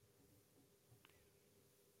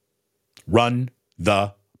 Run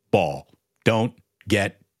the ball. Don't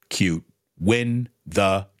get cute. Win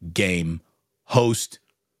the game. Host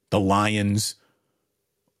the Lions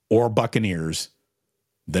or Buccaneers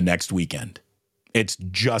the next weekend. It's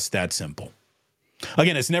just that simple.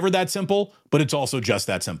 Again, it's never that simple, but it's also just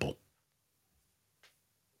that simple.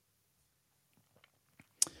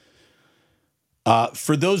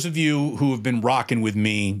 For those of you who have been rocking with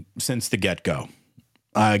me since the get-go,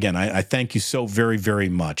 again, I thank you so very, very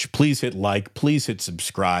much. Please hit like. Please hit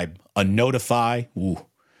subscribe. A notify. Ooh,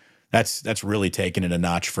 that's really taking it a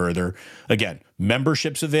notch further. Again,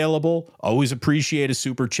 memberships available. Always appreciate a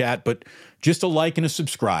super chat, but just a like and a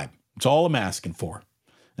subscribe. It's all I'm asking for.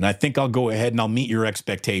 And I think I'll go ahead and I'll meet your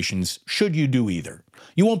expectations should you do either.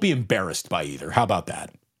 You won't be embarrassed by either. How about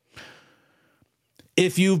that?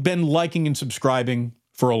 If you've been liking and subscribing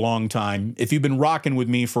for a long time, if you've been rocking with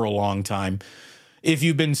me for a long time, if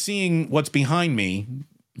you've been seeing what's behind me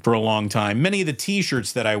for a long time, many of the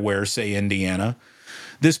t-shirts that I wear say Indiana.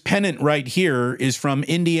 This pennant right here is from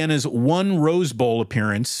Indiana's one Rose Bowl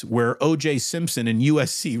appearance where O.J. Simpson and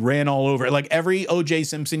USC ran all over. Like every O.J.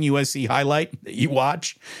 Simpson USC highlight that you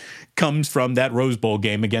watch comes from that Rose Bowl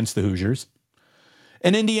game against the Hoosiers.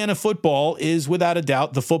 And Indiana football is, without a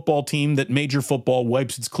doubt, the football team that major football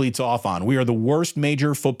wipes its cleats off on. We are the worst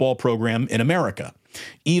major football program in America.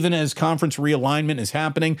 Even as conference realignment is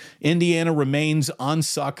happening, Indiana remains on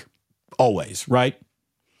suck always, right?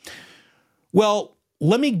 Well,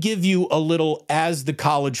 let me give you a little as the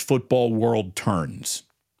college football world turns.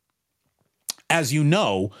 As you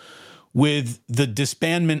know, with the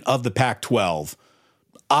disbandment of the Pac-12,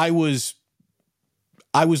 I was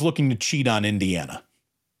looking to cheat on Indiana.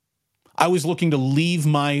 I was looking to leave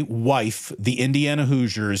my wife, the Indiana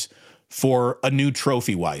Hoosiers, for a new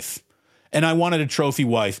trophy wife. And I wanted a trophy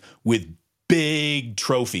wife with big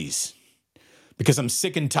trophies because I'm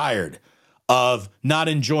sick and tired of not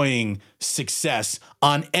enjoying success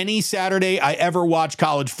on any Saturday I ever watch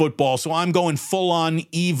college football. So I'm going full on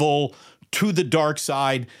evil to the dark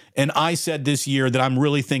side. And I said this year that I'm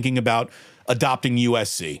really thinking about adopting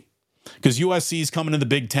USC because USC is coming to the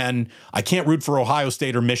Big Ten. I can't root for Ohio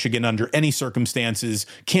State or Michigan under any circumstances.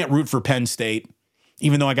 Can't root for Penn State,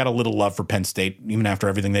 even though I got a little love for Penn State, even after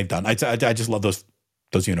everything they've done. I just love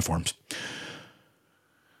those uniforms.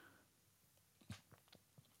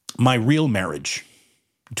 My real marriage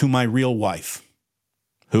to my real wife,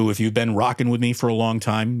 who, if you've been rocking with me for a long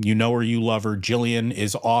time, you know her, you love her. Jillian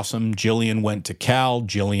is awesome. Jillian went to Cal.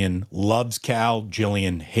 Jillian loves Cal.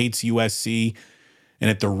 Jillian hates USC. And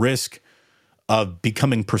at the risk of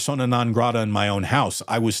becoming persona non grata in my own house,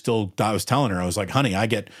 I was telling her, I was like, honey, I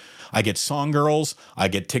get Song Girls. I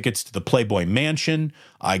get tickets to the Playboy Mansion.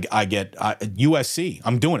 I get USC.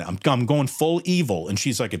 I'm doing it. I'm going full evil. And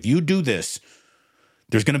she's like, if you do this,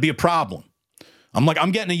 there's going to be a problem. I'm like,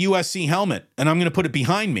 I'm getting a USC helmet and I'm going to put it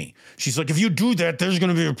behind me. She's like, if you do that, there's going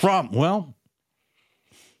to be a problem. Well,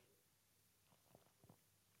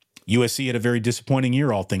 USC had a very disappointing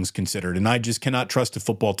year, all things considered. And I just cannot trust a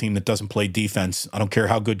football team that doesn't play defense. I don't care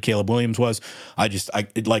how good Caleb Williams was. I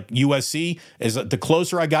like USC. As the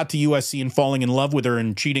closer I got to USC and falling in love with her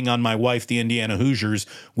and cheating on my wife, the Indiana Hoosiers,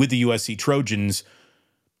 with the USC Trojans,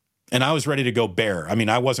 and I was ready to go bear. I mean,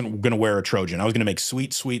 I wasn't going to wear a Trojan. I was going to make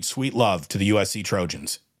sweet, sweet, sweet love to the USC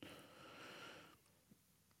Trojans.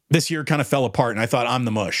 This year kind of fell apart, and I thought, I'm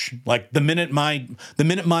the mush. Like the minute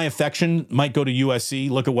my affection might go to USC,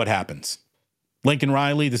 look at what happens. Lincoln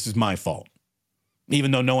Riley, this is my fault.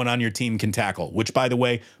 Even though no one on your team can tackle, which, by the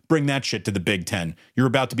way, bring that shit to the Big Ten. You're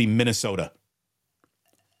about to be Minnesota.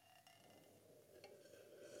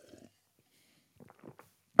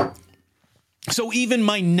 So even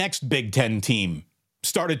my next Big Ten team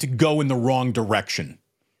started to go in the wrong direction.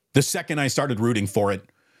 The second I started rooting for it,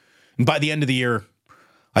 And by the end of the year,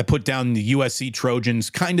 I put down the USC Trojans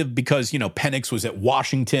kind of because, Penix was at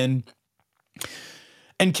Washington.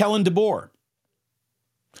 And Kellen DeBoer,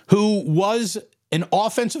 who was an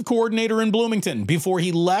offensive coordinator in Bloomington before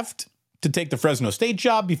he left to take the Fresno State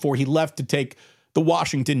job, before he left to take the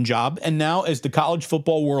Washington job. And now as the college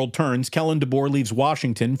football world turns, Kellen DeBoer leaves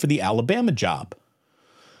Washington for the Alabama job.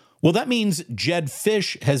 Well, that means Jed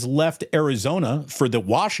Fish has left Arizona for the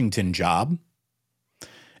Washington job.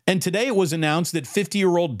 And today it was announced that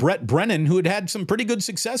 50-year-old Brett Brennan, who had had some pretty good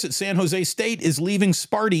success at San Jose State, is leaving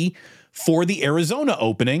Sparty for the Arizona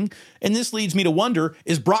opening. And this leads me to wonder,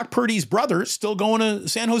 is Brock Purdy's brother still going to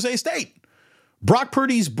San Jose State? Brock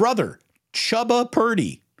Purdy's brother, Chubba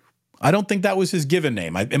Purdy. I don't think that was his given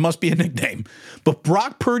name. It must be a nickname. But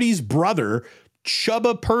Brock Purdy's brother,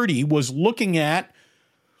 Chubba Purdy, was looking at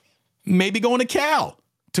maybe going to Cal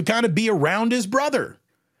to kind of be around his brother.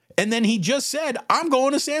 And then he just said, I'm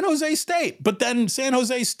going to San Jose State. But then San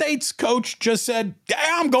Jose State's coach just said,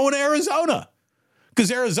 I'm going to Arizona.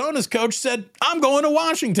 Because Arizona's coach said, I'm going to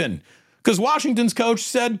Washington. Because Washington's coach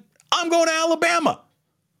said, I'm going to Alabama.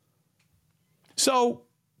 So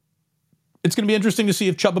it's going to be interesting to see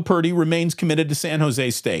if Chubba Purdy remains committed to San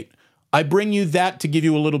Jose State. I bring you that to give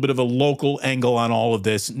you a little bit of a local angle on all of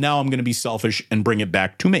this. Now I'm going to be selfish and bring it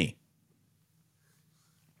back to me.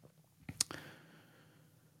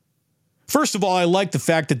 First of all, I like the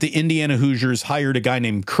fact that the Indiana Hoosiers hired a guy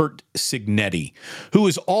named Curt Cignetti, who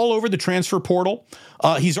is all over the transfer portal.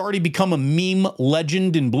 He's already become a meme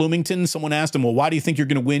legend in Bloomington. Someone asked him, well, why do you think you're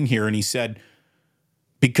going to win here? And he said,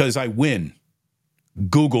 because I win.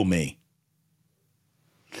 Google me.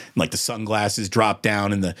 And like the sunglasses drop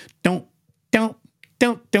down and the don't.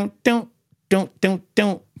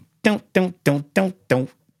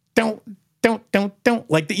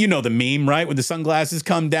 Like the meme, right? When the sunglasses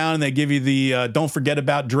come down and they give you the don't forget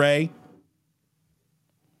about Dre.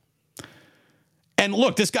 And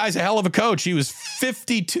look, this guy's a hell of a coach. He was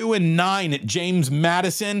 52-9 at James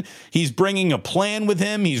Madison. He's bringing a plan with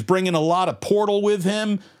him. He's bringing a lot of portal with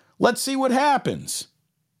him. Let's see what happens.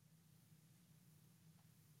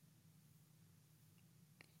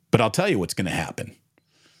 But I'll tell you what's going to happen.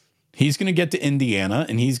 He's going to get to Indiana,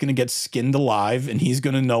 and he's going to get skinned alive, and he's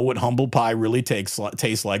going to know what humble pie really tastes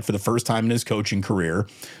like for the first time in his coaching career,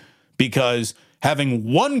 because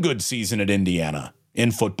having one good season at Indiana in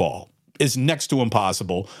football is next to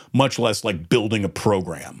impossible, much less like building a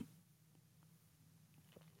program.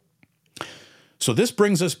 So this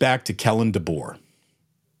brings us back to Kellen DeBoer.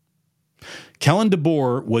 Kellen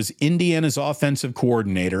DeBoer was Indiana's offensive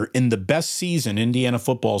coordinator in the best season Indiana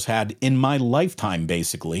football's had in my lifetime,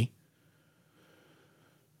 basically.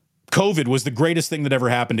 COVID was the greatest thing that ever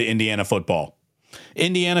happened to Indiana football.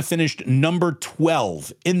 Indiana finished number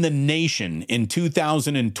 12 in the nation in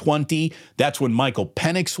 2020. That's when Michael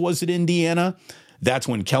Penix was at Indiana. That's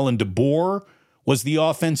when Kellen DeBoer was the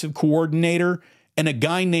offensive coordinator. And a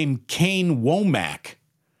guy named Kane Womack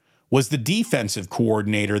was the defensive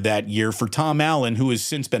coordinator that year for Tom Allen, who has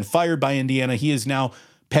since been fired by Indiana. He is now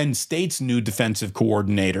Penn State's new defensive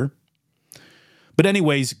coordinator. But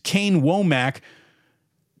anyways, Kane Womack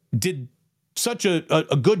did such a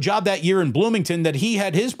good job that year in Bloomington that he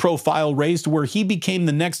had his profile raised to where he became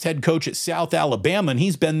the next head coach at South Alabama, and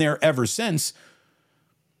he's been there ever since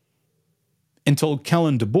until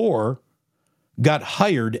Kellen DeBoer got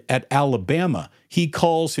hired at Alabama. He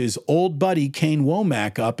calls his old buddy Kane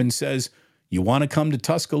Womack up and says, you want to come to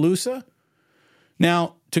Tuscaloosa?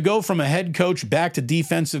 Now, to go from a head coach back to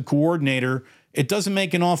defensive coordinator, it doesn't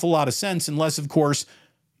make an awful lot of sense unless, of course,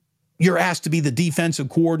 you're asked to be the defensive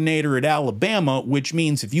coordinator at Alabama, which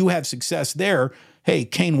means if you have success there, hey,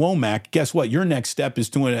 Kane Womack, guess what? Your next step is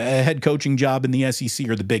to a head coaching job in the SEC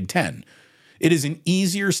or the Big Ten. It is an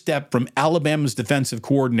easier step from Alabama's defensive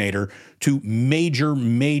coordinator to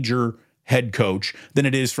major head coach than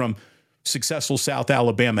it is from successful South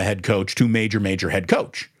Alabama head coach to major head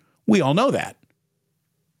coach. We all know that.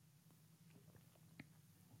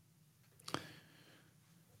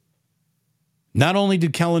 Not only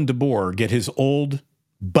did Kellen DeBoer get his old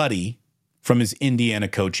buddy from his Indiana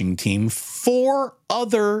coaching team, 4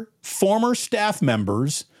 other former staff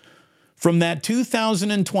members from that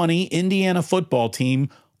 2020 Indiana football team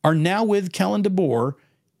are now with Kellen DeBoer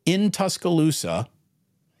in Tuscaloosa.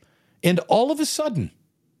 And all of a sudden,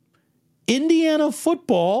 Indiana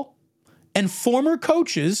football and former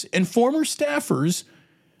coaches and former staffers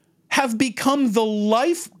have become the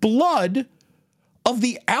lifeblood of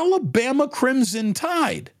the Alabama Crimson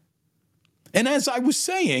Tide. And as I was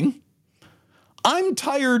saying, I'm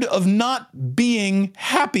tired of not being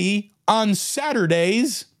happy on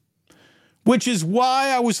Saturdays which is why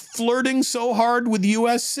I was flirting so hard with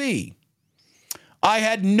USC. I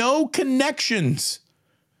had no connections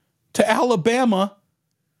to Alabama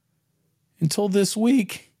until this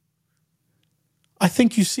week. I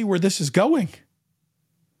think you see where this is going.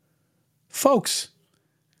 Folks,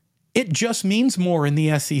 it just means more in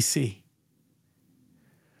the SEC.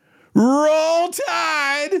 Roll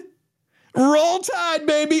Tide! Roll Tide,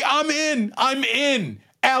 baby. I'm in.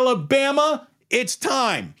 Alabama, it's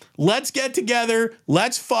time. Let's get together.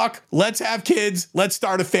 Let's fuck. Let's have kids. Let's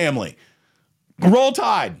start a family. Roll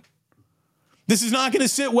Tide. This is not going to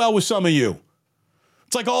sit well with some of you.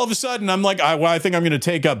 It's like all of a sudden I'm like, I think I'm going to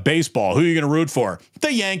take up baseball. Who are you going to root for?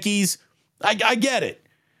 The Yankees. I get it.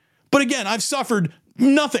 But again, I've suffered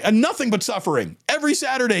nothing but suffering every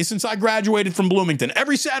Saturday since I graduated from Bloomington.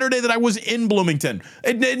 Every Saturday that I was in Bloomington.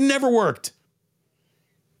 It never worked.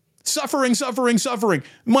 Suffering.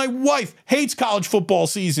 My wife hates college football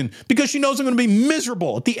season because she knows I'm going to be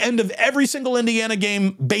miserable at the end of every single Indiana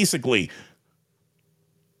game, basically.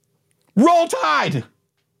 Roll Tide.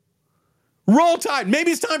 Roll Tide.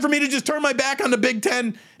 Maybe it's time for me to just turn my back on the Big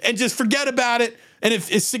Ten and just forget about it. And if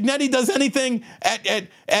Cignetti does anything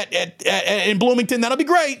in Bloomington, that'll be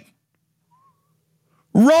great.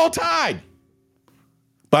 Roll Tide.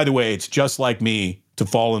 By the way, it's just like me to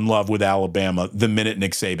fall in love with Alabama the minute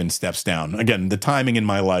Nick Saban steps down. Again, the timing in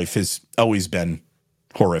my life has always been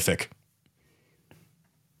horrific.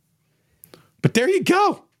 But there you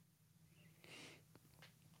go.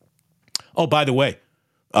 Oh, by the way,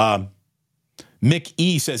 Mick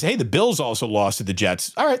E says, hey, the Bills also lost to the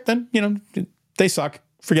Jets. All right, then, they suck.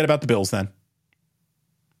 Forget about the Bills then.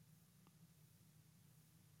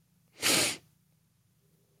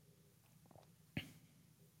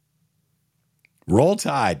 Roll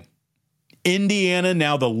Tide. Indiana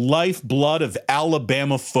now the lifeblood of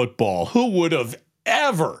Alabama football. Who would have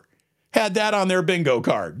ever had that on their bingo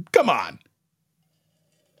card? Come on.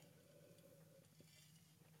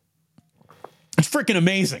 It's freaking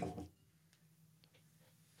amazing.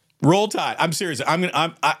 Roll Tide. I'm serious.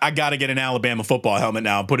 I gotta get an Alabama football helmet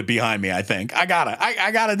now and put it behind me. I think I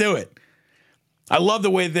gotta do it. I love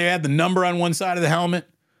the way they had the number on one side of the helmet.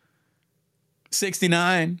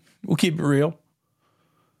 69. We'll keep it real.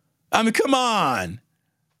 I mean, come on.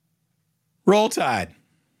 Roll Tide.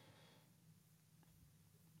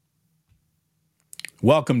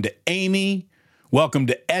 Welcome to Amy. Welcome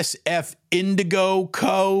to SF Indigo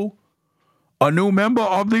Co. A new member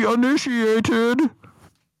of the initiated.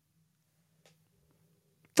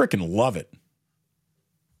 Freaking love it.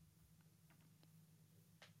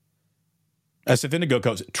 SF Indigo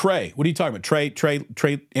Co. Trey, what are you talking about?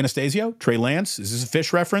 Trey Anastasio? Trey Lance? Is this a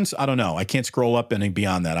fish reference? I don't know. I can't scroll up any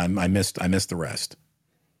beyond that. I missed the rest.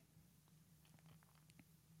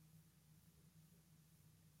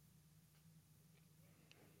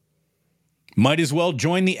 Might as well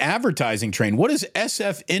join the advertising train. What does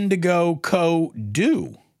SF Indigo Co.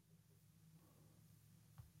 do?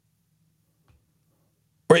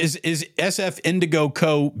 Or is SF Indigo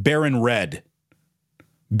Co. Baron Red?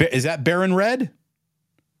 Is that Baron Red?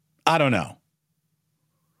 I don't know.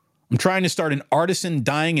 I'm trying to start an artisan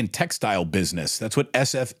dyeing and textile business. That's what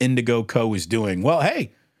SF Indigo Co. is doing. Well,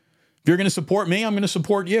 hey, if you're going to support me, I'm going to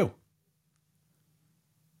support you.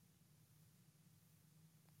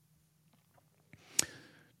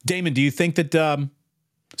 Damon, do you think that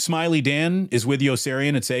Smiley Dan is with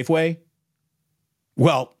Yossarian at Safeway?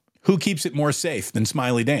 Well, who keeps it more safe than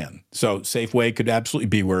Smiley Dan? So Safeway could absolutely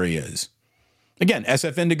be where he is. Again,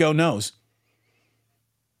 SF Indigo knows.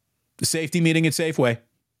 The safety meeting at Safeway.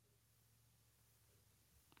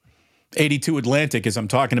 82 Atlantic, as I'm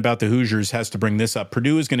talking about the Hoosiers, has to bring this up.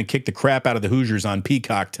 Purdue is going to kick the crap out of the Hoosiers on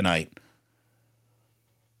Peacock tonight.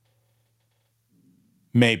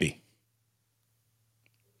 Maybe.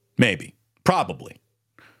 Probably.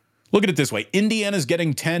 Look at it this way. Indiana's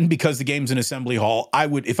getting 10 because the game's in Assembly Hall.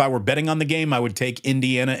 If I were betting on the game, I would take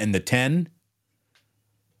Indiana and the 10.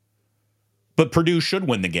 But Purdue should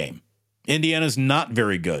win the game. Indiana's not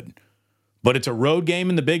very good. But it's a road game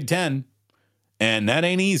in the Big Ten, and that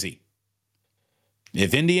ain't easy.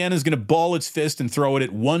 If Indiana's going to ball its fist and throw it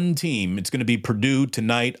at one team, it's going to be Purdue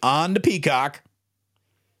tonight on the Peacock.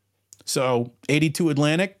 So, 82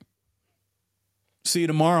 Atlantic. See you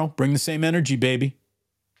tomorrow. Bring the same energy, baby.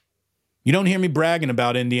 You don't hear me bragging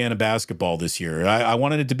about Indiana basketball this year. I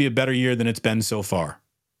wanted it to be a better year than it's been so far.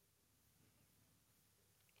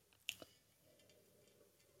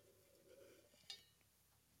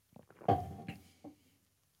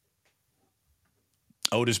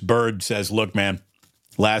 Otis Bird says, look, man,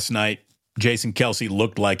 last night, Jason Kelce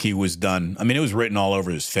looked like he was done. I mean, it was written all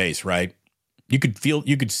over his face, right? You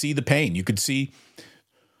could see the pain. You could see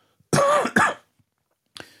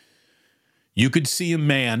a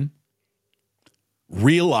man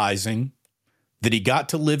realizing that he got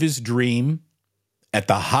to live his dream at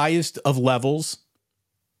the highest of levels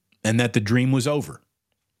and that the dream was over.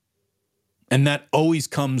 And that always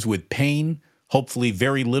comes with pain, hopefully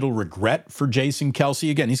very little regret for Jason Kelce.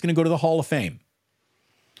 Again, he's going to go to the Hall of Fame.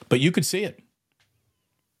 But you could see it.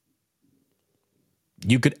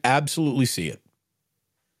 You could absolutely see it.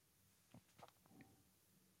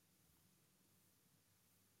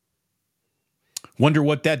 Wonder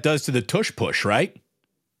what that does to the tush push, right?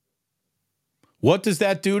 What does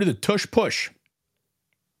that do to the tush push?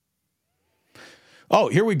 Oh,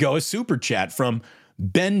 here we go. A super chat from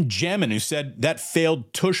Benjamin, who said that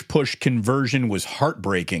failed tush push conversion was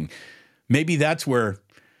heartbreaking. Maybe that's where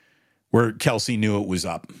Kelce knew it was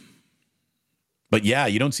up. But yeah,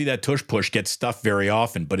 you don't see that tush push get stuffed very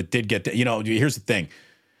often, but it did get, here's the thing.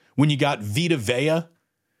 When you got Vita Vea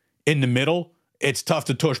in the middle, it's tough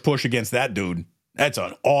to tush push against that dude. That's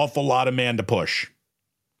an awful lot of man to push.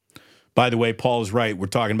 By the way, Paul is right. We're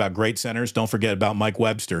talking about great centers. Don't forget about Mike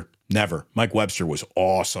Webster. Never. Mike Webster was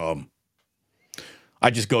awesome.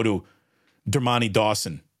 I just go to Dermontti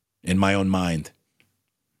Dawson in my own mind.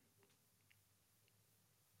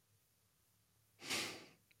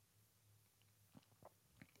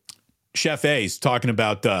 Chef A's talking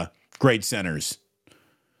about great centers.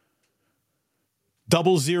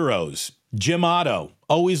 Double zeros. Jim Otto.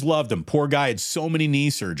 Always loved him. Poor guy had so many knee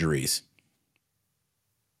surgeries.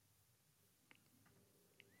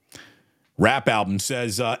 Rap Album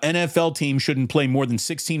says NFL teams shouldn't play more than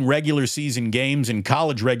 16 regular season games and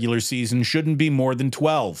college regular season shouldn't be more than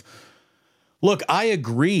 12. Look, I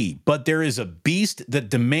agree, but there is a beast that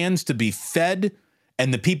demands to be fed,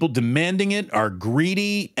 and the people demanding it are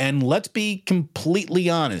greedy. And let's be completely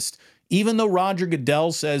honest. Even though Roger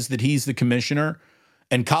Goodell says that he's the commissioner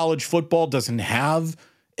and college football doesn't have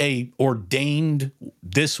a ordained,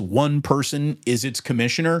 this one person is its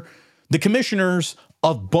commissioner, the commissioners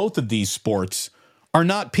of both of these sports are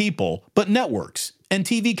not people, but networks and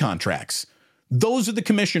TV contracts. Those are the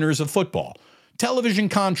commissioners of football. Television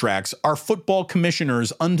contracts are football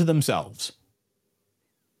commissioners unto themselves.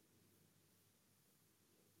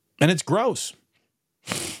 And it's gross.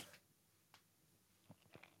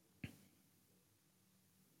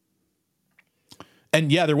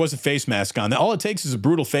 And yeah, there was a face mask on. All it takes is a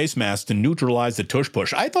brutal face mask to neutralize the tush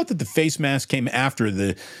push. I thought that the face mask came after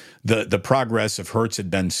the progress of Hurts had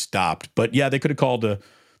been stopped. But yeah, they could have called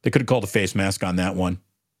a face mask on that one.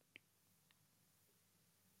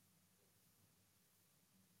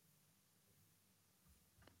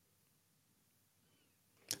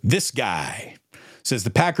 This guy says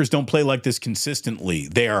the Packers don't play like this consistently.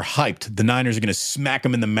 They are hyped. The Niners are going to smack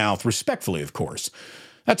them in the mouth, respectfully, of course.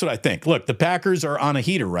 That's what I think. Look, the Packers are on a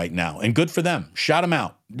heater right now, and good for them. Shout them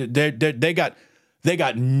out. They got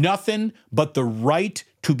nothing but the right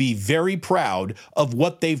to be very proud of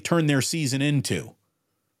what they've turned their season into.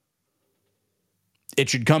 It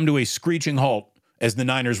should come to a screeching halt as the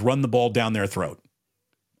Niners run the ball down their throat.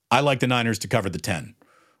 I like the Niners to cover the 10.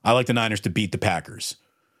 I like the Niners to beat the Packers.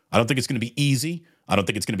 I don't think it's going to be easy. I don't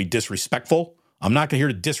think it's going to be disrespectful. I'm not here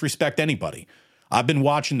to disrespect anybody. I've been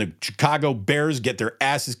watching the Chicago Bears get their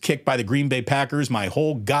asses kicked by the Green Bay Packers my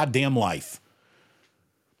whole goddamn life.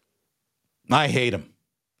 I hate them.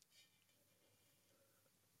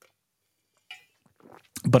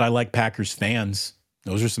 But I like Packers fans.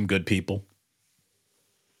 Those are some good people.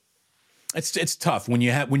 It's tough when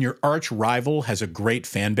your arch rival has a great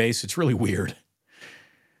fan base. It's really weird.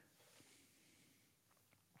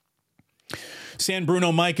 San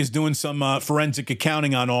Bruno Mike is doing some forensic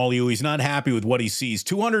accounting on all you. He's not happy with what he sees.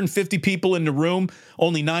 250 people in the room,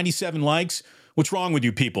 only 97 likes. What's wrong with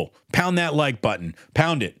you people? Pound that like button.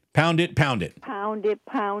 Pound it. Pound it. Pound it. Pound it,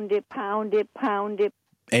 pound it, pound it, pound it.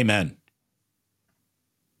 Amen.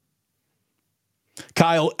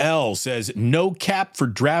 Kyle L. says, no cap for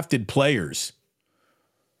drafted players.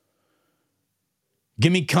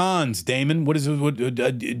 Give me cons, Damon. What is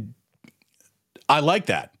it? I like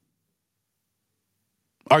that.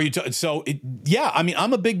 Are you yeah, I mean,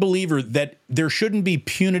 I'm a big believer that there shouldn't be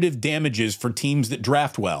punitive damages for teams that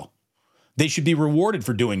draft well. They should be rewarded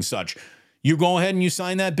for doing such. You go ahead and you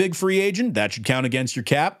sign that big free agent, that should count against your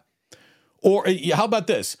cap. Or how about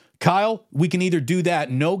this? Kyle, we can either do that,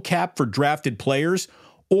 no cap for drafted players,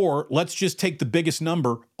 or let's just take the biggest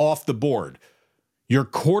number off the board. Your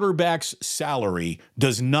quarterback's salary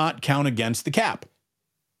does not count against the cap.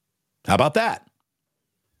 How about that?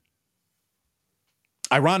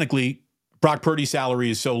 Ironically, Brock Purdy's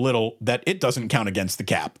salary is so little that it doesn't count against the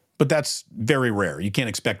cap. but that's very rare. You can't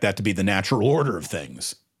expect that to be the natural order of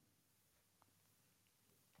things.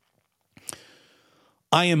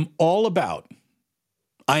 I am all about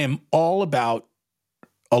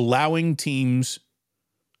allowing teams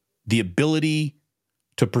the ability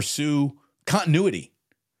to pursue continuity.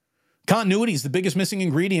 Continuity is the biggest missing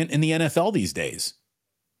ingredient in the NFL these days.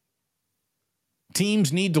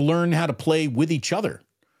 Teams need to learn how to play with each other.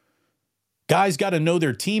 Guys got to know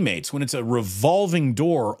their teammates. When it's a revolving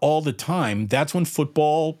door all the time, that's when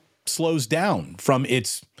football slows down from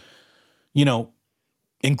its,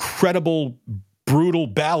 incredible, brutal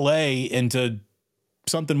ballet into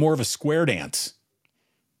something more of a square dance.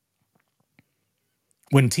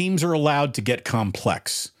 When teams are allowed to get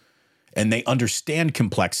complex and they understand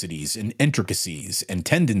complexities and intricacies and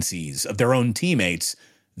tendencies of their own teammates,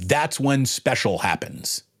 that's when special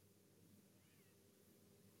happens.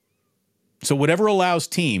 So whatever allows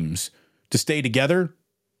teams to stay together,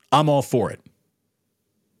 I'm all for it.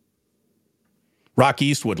 Rock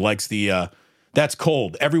Eastwood likes that's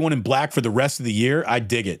cold. Everyone in black for the rest of the year. I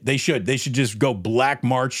dig it. They should just go black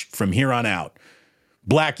March from here on out.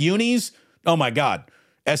 Black unis? Oh my God.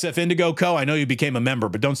 SF Indigo Co., I know you became a member,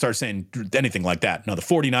 but don't start saying anything like that. No, the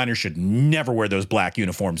 49ers should never wear those black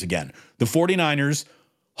uniforms again. The 49ers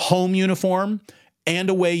home uniform and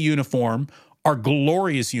away uniform are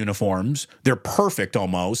glorious uniforms. They're perfect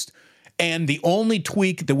almost. And the only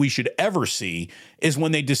tweak that we should ever see is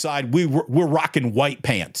when they decide we're rocking white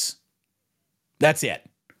pants. That's it.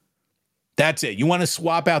 That's it. You want to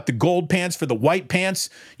swap out the gold pants for the white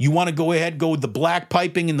pants? You want to go ahead, go with the black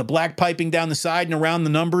piping and the black piping down the side and around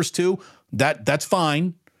the numbers too? That's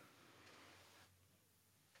fine.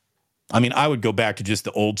 I mean, I would go back to just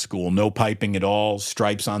the old school, no piping at all,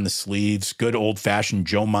 stripes on the sleeves, good old-fashioned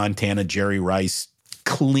Joe Montana, Jerry Rice,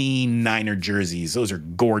 clean Niner jerseys. Those are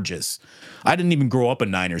gorgeous. I didn't even grow up a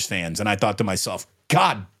Niners fans, and I thought to myself,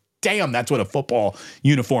 God damn, that's what a football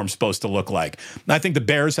uniform's supposed to look like. I think the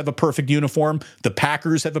Bears have a perfect uniform. The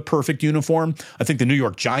Packers have a perfect uniform. I think the New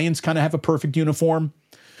York Giants kind of have a perfect uniform.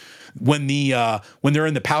 When they're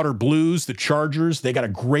in the powder blues, the Chargers, they got a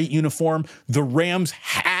great uniform. The Rams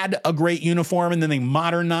had a great uniform, and then they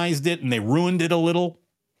modernized it, and they ruined it a little.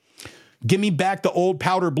 Give me back the old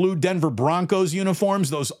powder blue Denver Broncos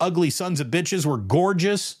uniforms. Those ugly sons of bitches were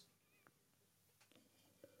gorgeous.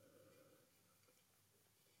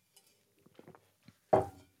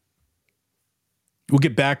 We'll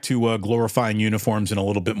get back to glorifying uniforms and a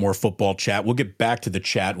little bit more football chat. We'll get back to the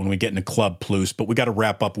chat when we get into Club Plus, but we got to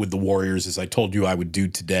wrap up with the Warriors, as I told you I would do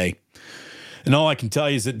today. And all I can tell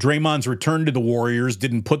you is that Draymond's return to the Warriors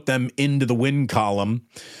didn't put them into the win column.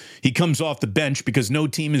 He comes off the bench because no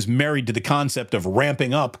team is married to the concept of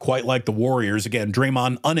ramping up quite like the Warriors. Again,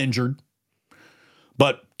 Draymond uninjured,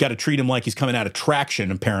 but got to treat him like he's coming out of traction,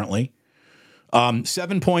 apparently.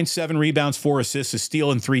 7 points, 7 rebounds, 4 assists, a steal,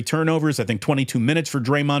 and 3 turnovers. I think 22 minutes for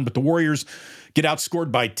Draymond, but the Warriors get outscored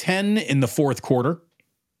by 10 in the fourth quarter.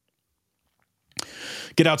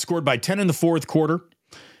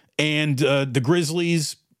 And the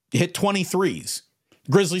Grizzlies hit 23s.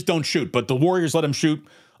 Grizzlies don't shoot, but the Warriors let them shoot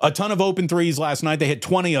a ton of open threes last night. They hit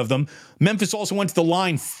 20 of them. Memphis also went to the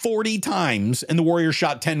line 40 times, and the Warriors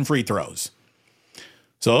shot 10 free throws.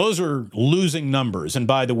 So those are losing numbers. And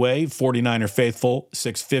by the way, 49er Faithful,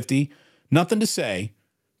 650. Nothing to say,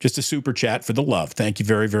 just a super chat for the love. Thank you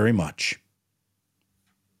very, very much.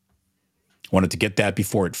 Wanted to get that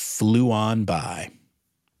before it flew on by.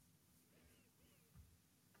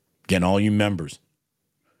 Again, all you members,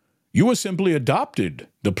 you were simply adopted,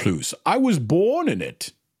 the plus. I was born in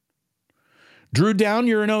it. Drew Down,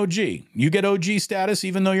 you're an OG. You get OG status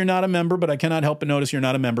even though you're not a member, but I cannot help but notice you're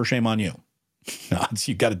not a member. Shame on you.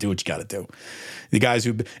 You got to do what you got to do. The guys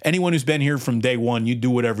anyone who's been here from day one, you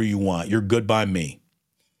do whatever you want. You're good by me.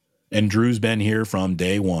 And Drew's been here from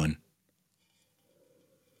day one.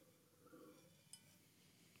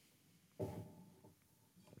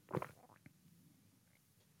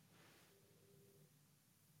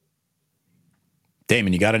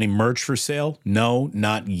 Damon, you got any merch for sale? No,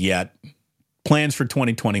 not yet. Plans for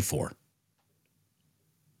 2024.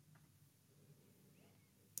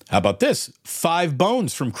 How about this? 5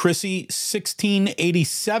 bones from Chrissy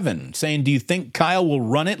 1687 saying, do you think Kyle will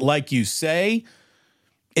run it like you say?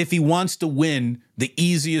 If he wants to win the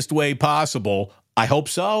easiest way possible, I hope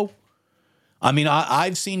so. I mean,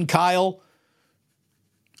 I've seen Kyle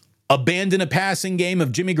abandon a passing game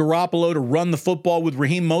of Jimmy Garoppolo to run the football with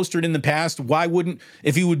Raheem Mostert in the past. Why wouldn't,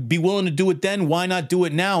 if he would be willing to do it then, why not do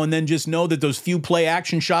it now? And then just know that those few play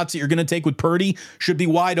action shots that you're going to take with Purdy should be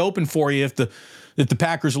wide open for you if the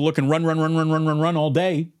Packers are looking run all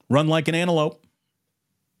day, run like an antelope.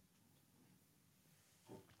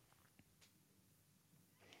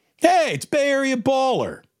 Hey, it's Bay Area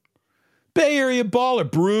Baller. Bay Area Baller.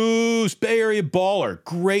 Bruce, Bay Area Baller.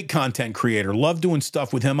 Great content creator. Love doing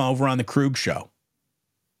stuff with him over on the Krug Show.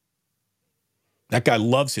 That guy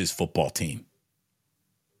loves his football team.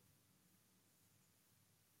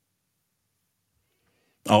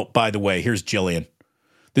 Oh, by the way, here's Jillian.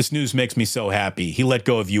 This news makes me so happy. He let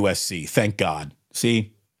go of USC. Thank God.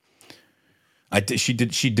 See? She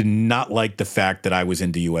did not like the fact that I was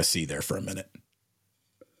into USC there for a minute.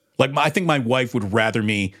 Like, I think my wife would rather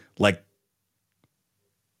me, like,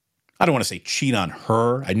 I don't want to say cheat on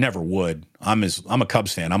her. I never would. I'm a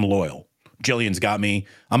Cubs fan. I'm loyal. Jillian's got me.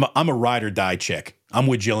 I'm a ride or die chick. I'm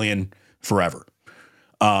with Jillian forever.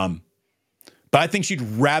 But I think she'd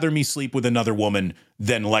rather me sleep with another woman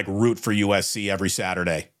than like root for USC every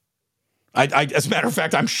Saturday. I as a matter of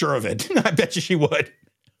fact, I'm sure of it. I bet you she would.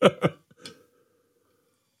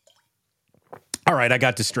 All right, I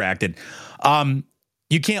got distracted.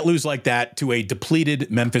 You can't lose like that to a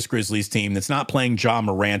depleted Memphis Grizzlies team that's not playing Ja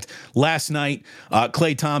Morant. Last night,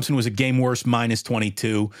 Klay Thompson was a game worst,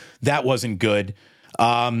 -22. That wasn't good.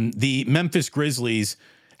 The Memphis Grizzlies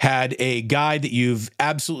had a guy that you've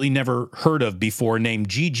absolutely never heard of before named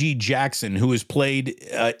G.G. Jackson, who has played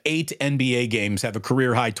 8 NBA games, have a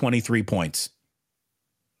career-high 23 points.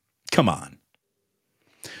 Come on.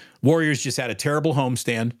 Warriors just had a terrible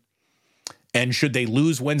homestand. And should they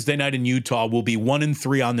lose Wednesday night in Utah, we'll be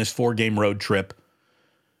 1-3 on this 4-game road trip.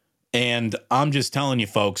 And I'm just telling you,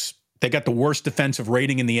 folks, they got the worst defensive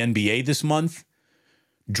rating in the NBA this month.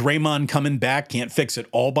 Draymond coming back can't fix it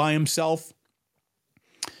all by himself.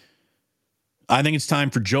 I think it's time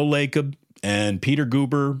for Joe Lacob and Peter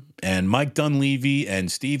Guber and Mike Dunleavy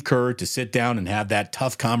and Steve Kerr to sit down and have that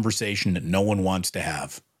tough conversation that no one wants to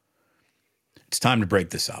have. It's time to break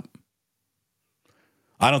this up.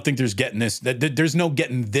 I don't think there's getting this. There's no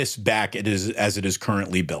getting this back as it is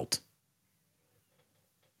currently built.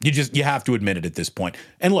 You have to admit it at this point.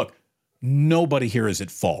 And look, nobody here is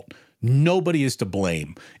at fault. Nobody is to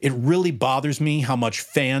blame. It really bothers me how much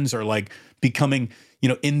fans are like becoming,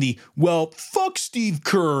 in the, well, fuck Steve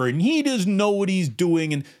Kerr and he doesn't know what he's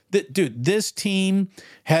doing. And dude, this team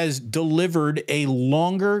has delivered a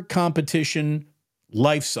longer competition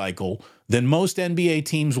life cycle than most NBA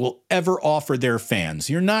teams will ever offer their fans.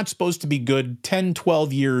 You're not supposed to be good 10,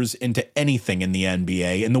 12 years into anything in the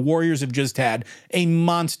NBA, and the Warriors have just had a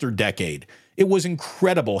monster decade. It was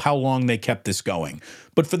incredible how long they kept this going.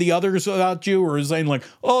 But for the others out you who are saying like,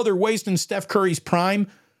 oh, they're wasting Steph Curry's prime.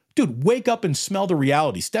 Dude, wake up and smell the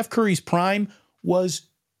reality. Steph Curry's prime was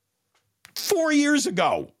 4 years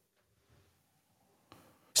ago.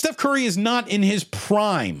 Steph Curry is not in his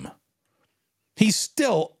prime. He's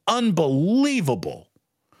still unbelievable,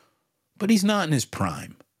 but he's not in his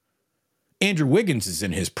prime. Andrew Wiggins is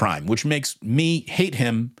in his prime, which makes me hate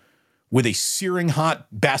him with a searing hot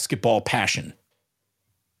basketball passion.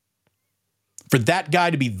 For that guy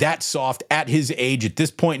to be that soft at his age, at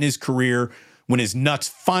this point in his career, when his nuts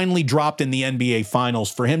finally dropped in the NBA Finals,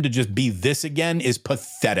 for him to just be this again is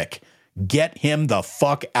pathetic. Get him the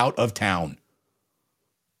fuck out of town.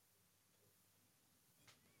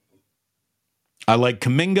 I like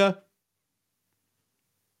Kuminga.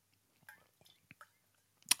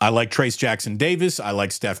 I like Trace Jackson Davis. I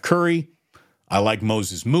like Steph Curry. I like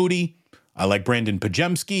Moses Moody. I like Brandon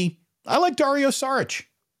Pajemski. I like Dario Saric.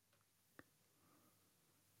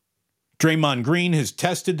 Draymond Green has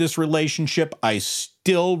tested this relationship. I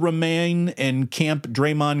still remain in camp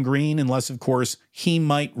Draymond Green, unless, of course, he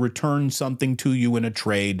might return something to you in a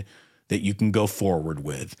trade that you can go forward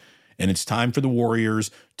with. And it's time for the Warriors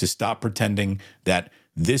to stop pretending that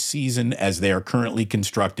this season, as they are currently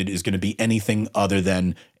constructed, is going to be anything other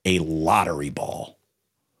than a lottery ball.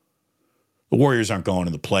 The Warriors aren't going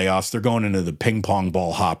to the playoffs. They're going into the ping pong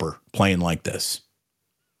ball hopper playing like this.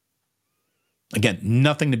 Again,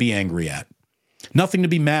 nothing to be angry at. Nothing to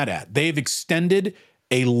be mad at. They've extended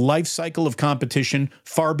a life cycle of competition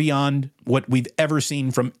far beyond what we've ever seen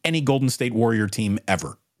from any Golden State Warrior team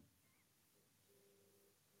ever.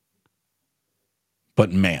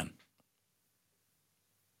 But man,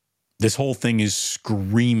 this whole thing is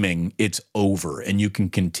screaming it's over, and you can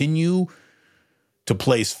continue to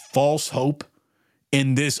place false hope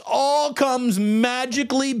in this all comes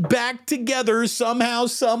magically back together somehow,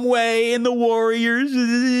 some way in the Warriors.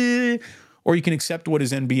 Or you can accept what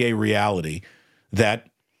is NBA reality, that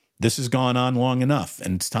this has gone on long enough,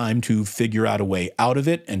 and it's time to figure out a way out of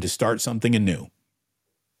it and to start something anew.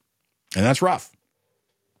 And that's rough.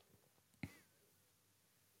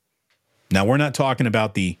 Now, we're not talking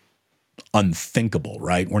about the unthinkable,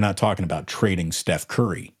 right? We're not talking about trading Steph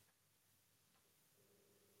Curry.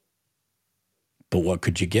 But what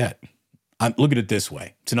could you get? Look at it this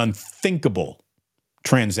way. It's an unthinkable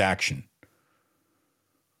transaction.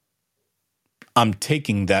 I'm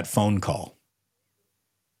taking that phone call.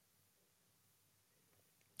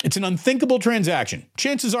 It's an unthinkable transaction.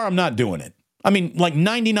 Chances are I'm not doing it. I mean, like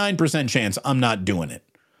 99% chance I'm not doing it.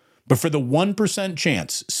 But for the 1%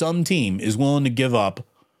 chance some team is willing to give up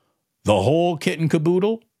the whole kit and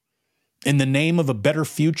caboodle in the name of a better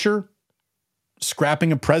future,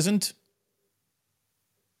 scrapping a present.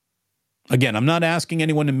 Again, I'm not asking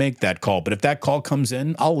anyone to make that call, but if that call comes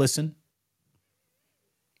in, I'll listen.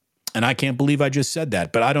 And I can't believe I just said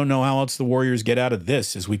that, but I don't know how else the Warriors get out of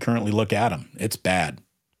this as we currently look at them. It's bad.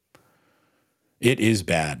 It is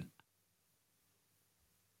bad.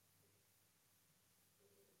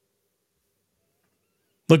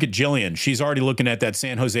 Look at Jillian. She's already looking at that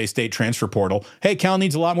San Jose State transfer portal. Hey, Cal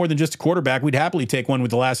needs a lot more than just a quarterback. We'd happily take one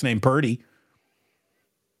with the last name Purdy.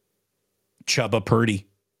 Chubba Purdy.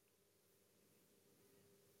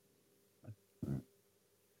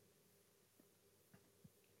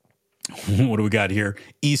 What do we got here?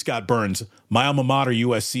 E. Scott Burns. My alma mater,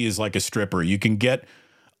 USC, is like a stripper. You can get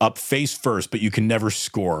up face first, but you can never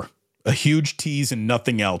score. A huge tease and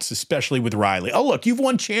nothing else, especially with Riley. Oh, look, you've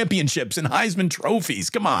won championships and Heisman trophies.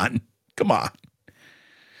 Come on. Come on.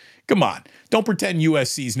 Come on. Don't pretend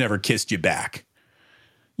USC's never kissed you back.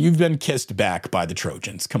 You've been kissed back by the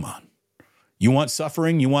Trojans. Come on. You want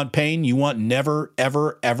suffering? You want pain? You want never,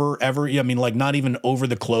 ever, ever, ever? I mean, like not even over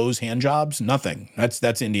the clothes hand jobs? Nothing.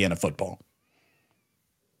 That's Indiana football.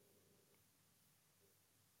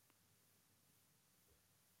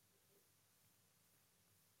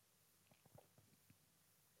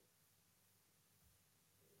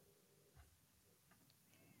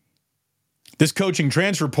 This coaching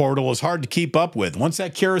transfer portal is hard to keep up with. Once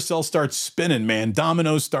that carousel starts spinning, man,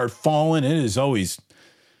 dominoes start falling. It is always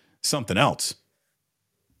something else.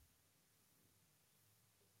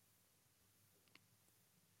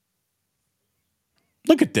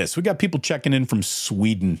 Look at this. We got people checking in from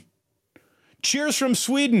Sweden. Cheers from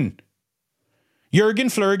Sweden. Jurgen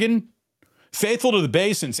Flurgen, faithful to the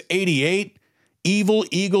Bay since 88. Evil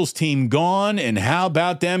Eagles team gone. And how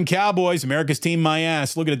about them Cowboys? America's team, my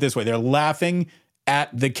ass. Look at it this way. They're laughing at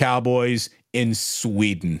the Cowboys in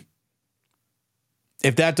Sweden.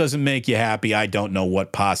 If that doesn't make you happy, I don't know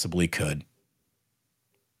what possibly could.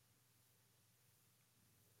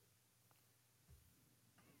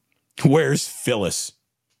 Where's Phyllis?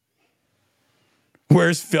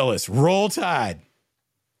 Where's Phyllis? Roll Tide.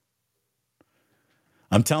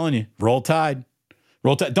 I'm telling you, roll Tide.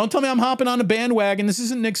 Roll Tide. Don't tell me I'm hopping on a bandwagon. This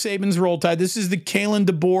isn't Nick Saban's Roll Tide. This is the Kalen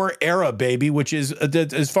DeBoer era, baby, which is,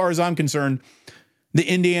 as far as I'm concerned, the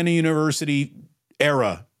Indiana University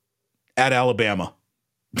era at Alabama.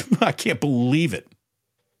 I can't believe it.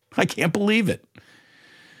 I can't believe it.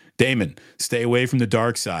 Damon, stay away from the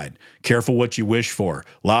dark side. Careful what you wish for.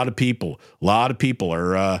 A lot of people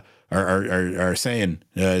are saying,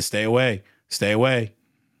 stay away, stay away.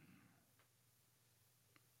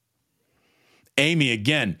 Amy,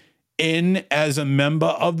 again, in as a member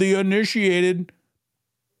of the initiated.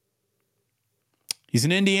 He's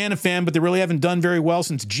an Indiana fan, but they really haven't done very well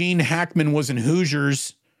since Gene Hackman was in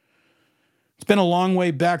Hoosiers. It's been a long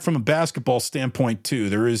way back from a basketball standpoint, too.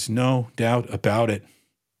 There is no doubt about it.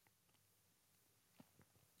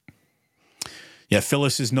 Yeah,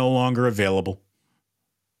 Phyllis is no longer available.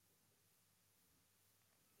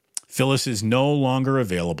 Phyllis is no longer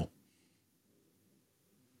available.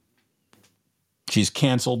 She's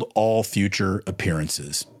canceled all future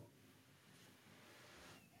appearances.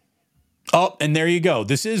 Oh, and there you go.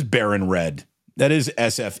 This is Baron Red. That is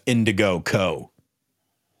SF Indigo Co.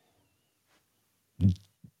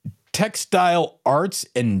 Textile Arts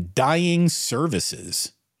and Dyeing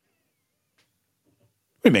Services.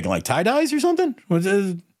 Are you making like tie-dyes or something?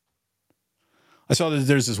 I saw that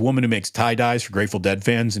there's this woman who makes tie-dyes for Grateful Dead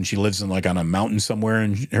fans, and she lives on a mountain somewhere,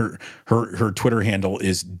 and her Twitter handle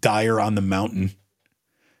is Dyer on the Mountain.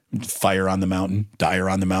 Fire on the Mountain, Dyer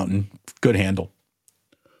on the Mountain. Good handle.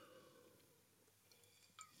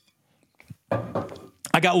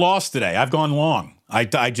 I got lost today. I've gone long. I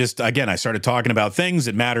started talking about things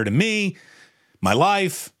that matter to me, my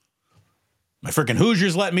life. My freaking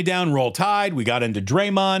Hoosiers let me down. Roll Tide. We got into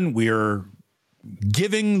Draymond. We're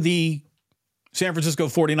giving the San Francisco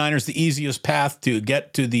 49ers the easiest path to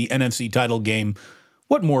get to the NFC title game.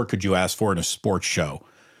 What more could you ask for in a sports show?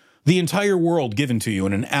 The entire world given to you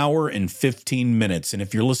in an hour and 15 minutes. And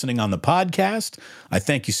if you're listening on the podcast, I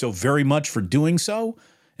thank you so very much for doing so.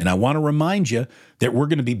 And I want to remind you that we're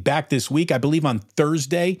going to be back this week, I believe on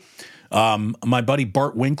Thursday, My buddy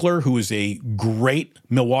Bart Winkler, who is a great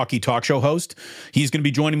Milwaukee talk show host, he's going to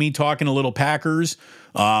be joining me talking a little Packers,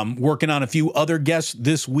 working on a few other guests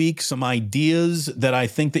this week, some ideas that I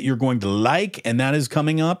think that you're going to like, and that is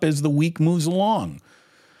coming up as the week moves along.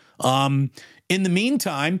 In the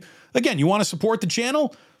meantime, again, you want to support the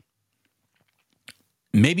channel?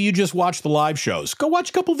 Maybe you just watch the live shows. Go watch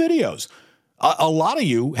a couple videos. A lot of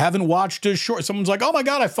you haven't watched a short. Someone's like, oh my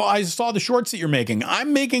God, I saw the shorts that you're making.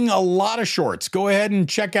 I'm making a lot of shorts. Go ahead and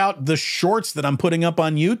check out the shorts that I'm putting up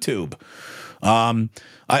on YouTube.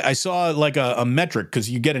 I saw like a metric because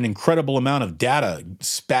you get an incredible amount of data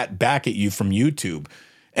spat back at you from YouTube.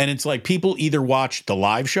 And it's like people either watch the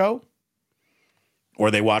live show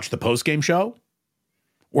or they watch the post-game show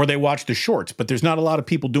or they watch the shorts, but there's not a lot of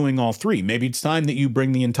people doing all three. Maybe it's time that you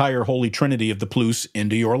bring the entire holy trinity of the Plus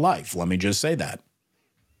into your life. Let me just say that.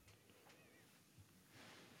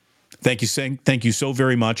 Thank you, Singh. Thank you so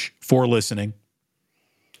very much for listening.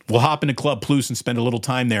 We'll hop into Club Plus and spend a little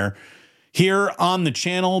time there here on the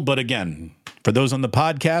channel. But again, for those on the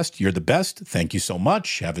podcast, you're the best. Thank you so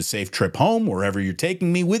much. Have a safe trip home wherever you're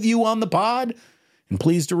taking me with you on the pod. And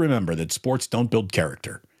please to remember that sports don't build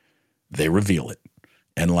character. They reveal it.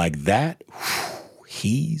 And like that,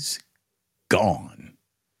 he's gone.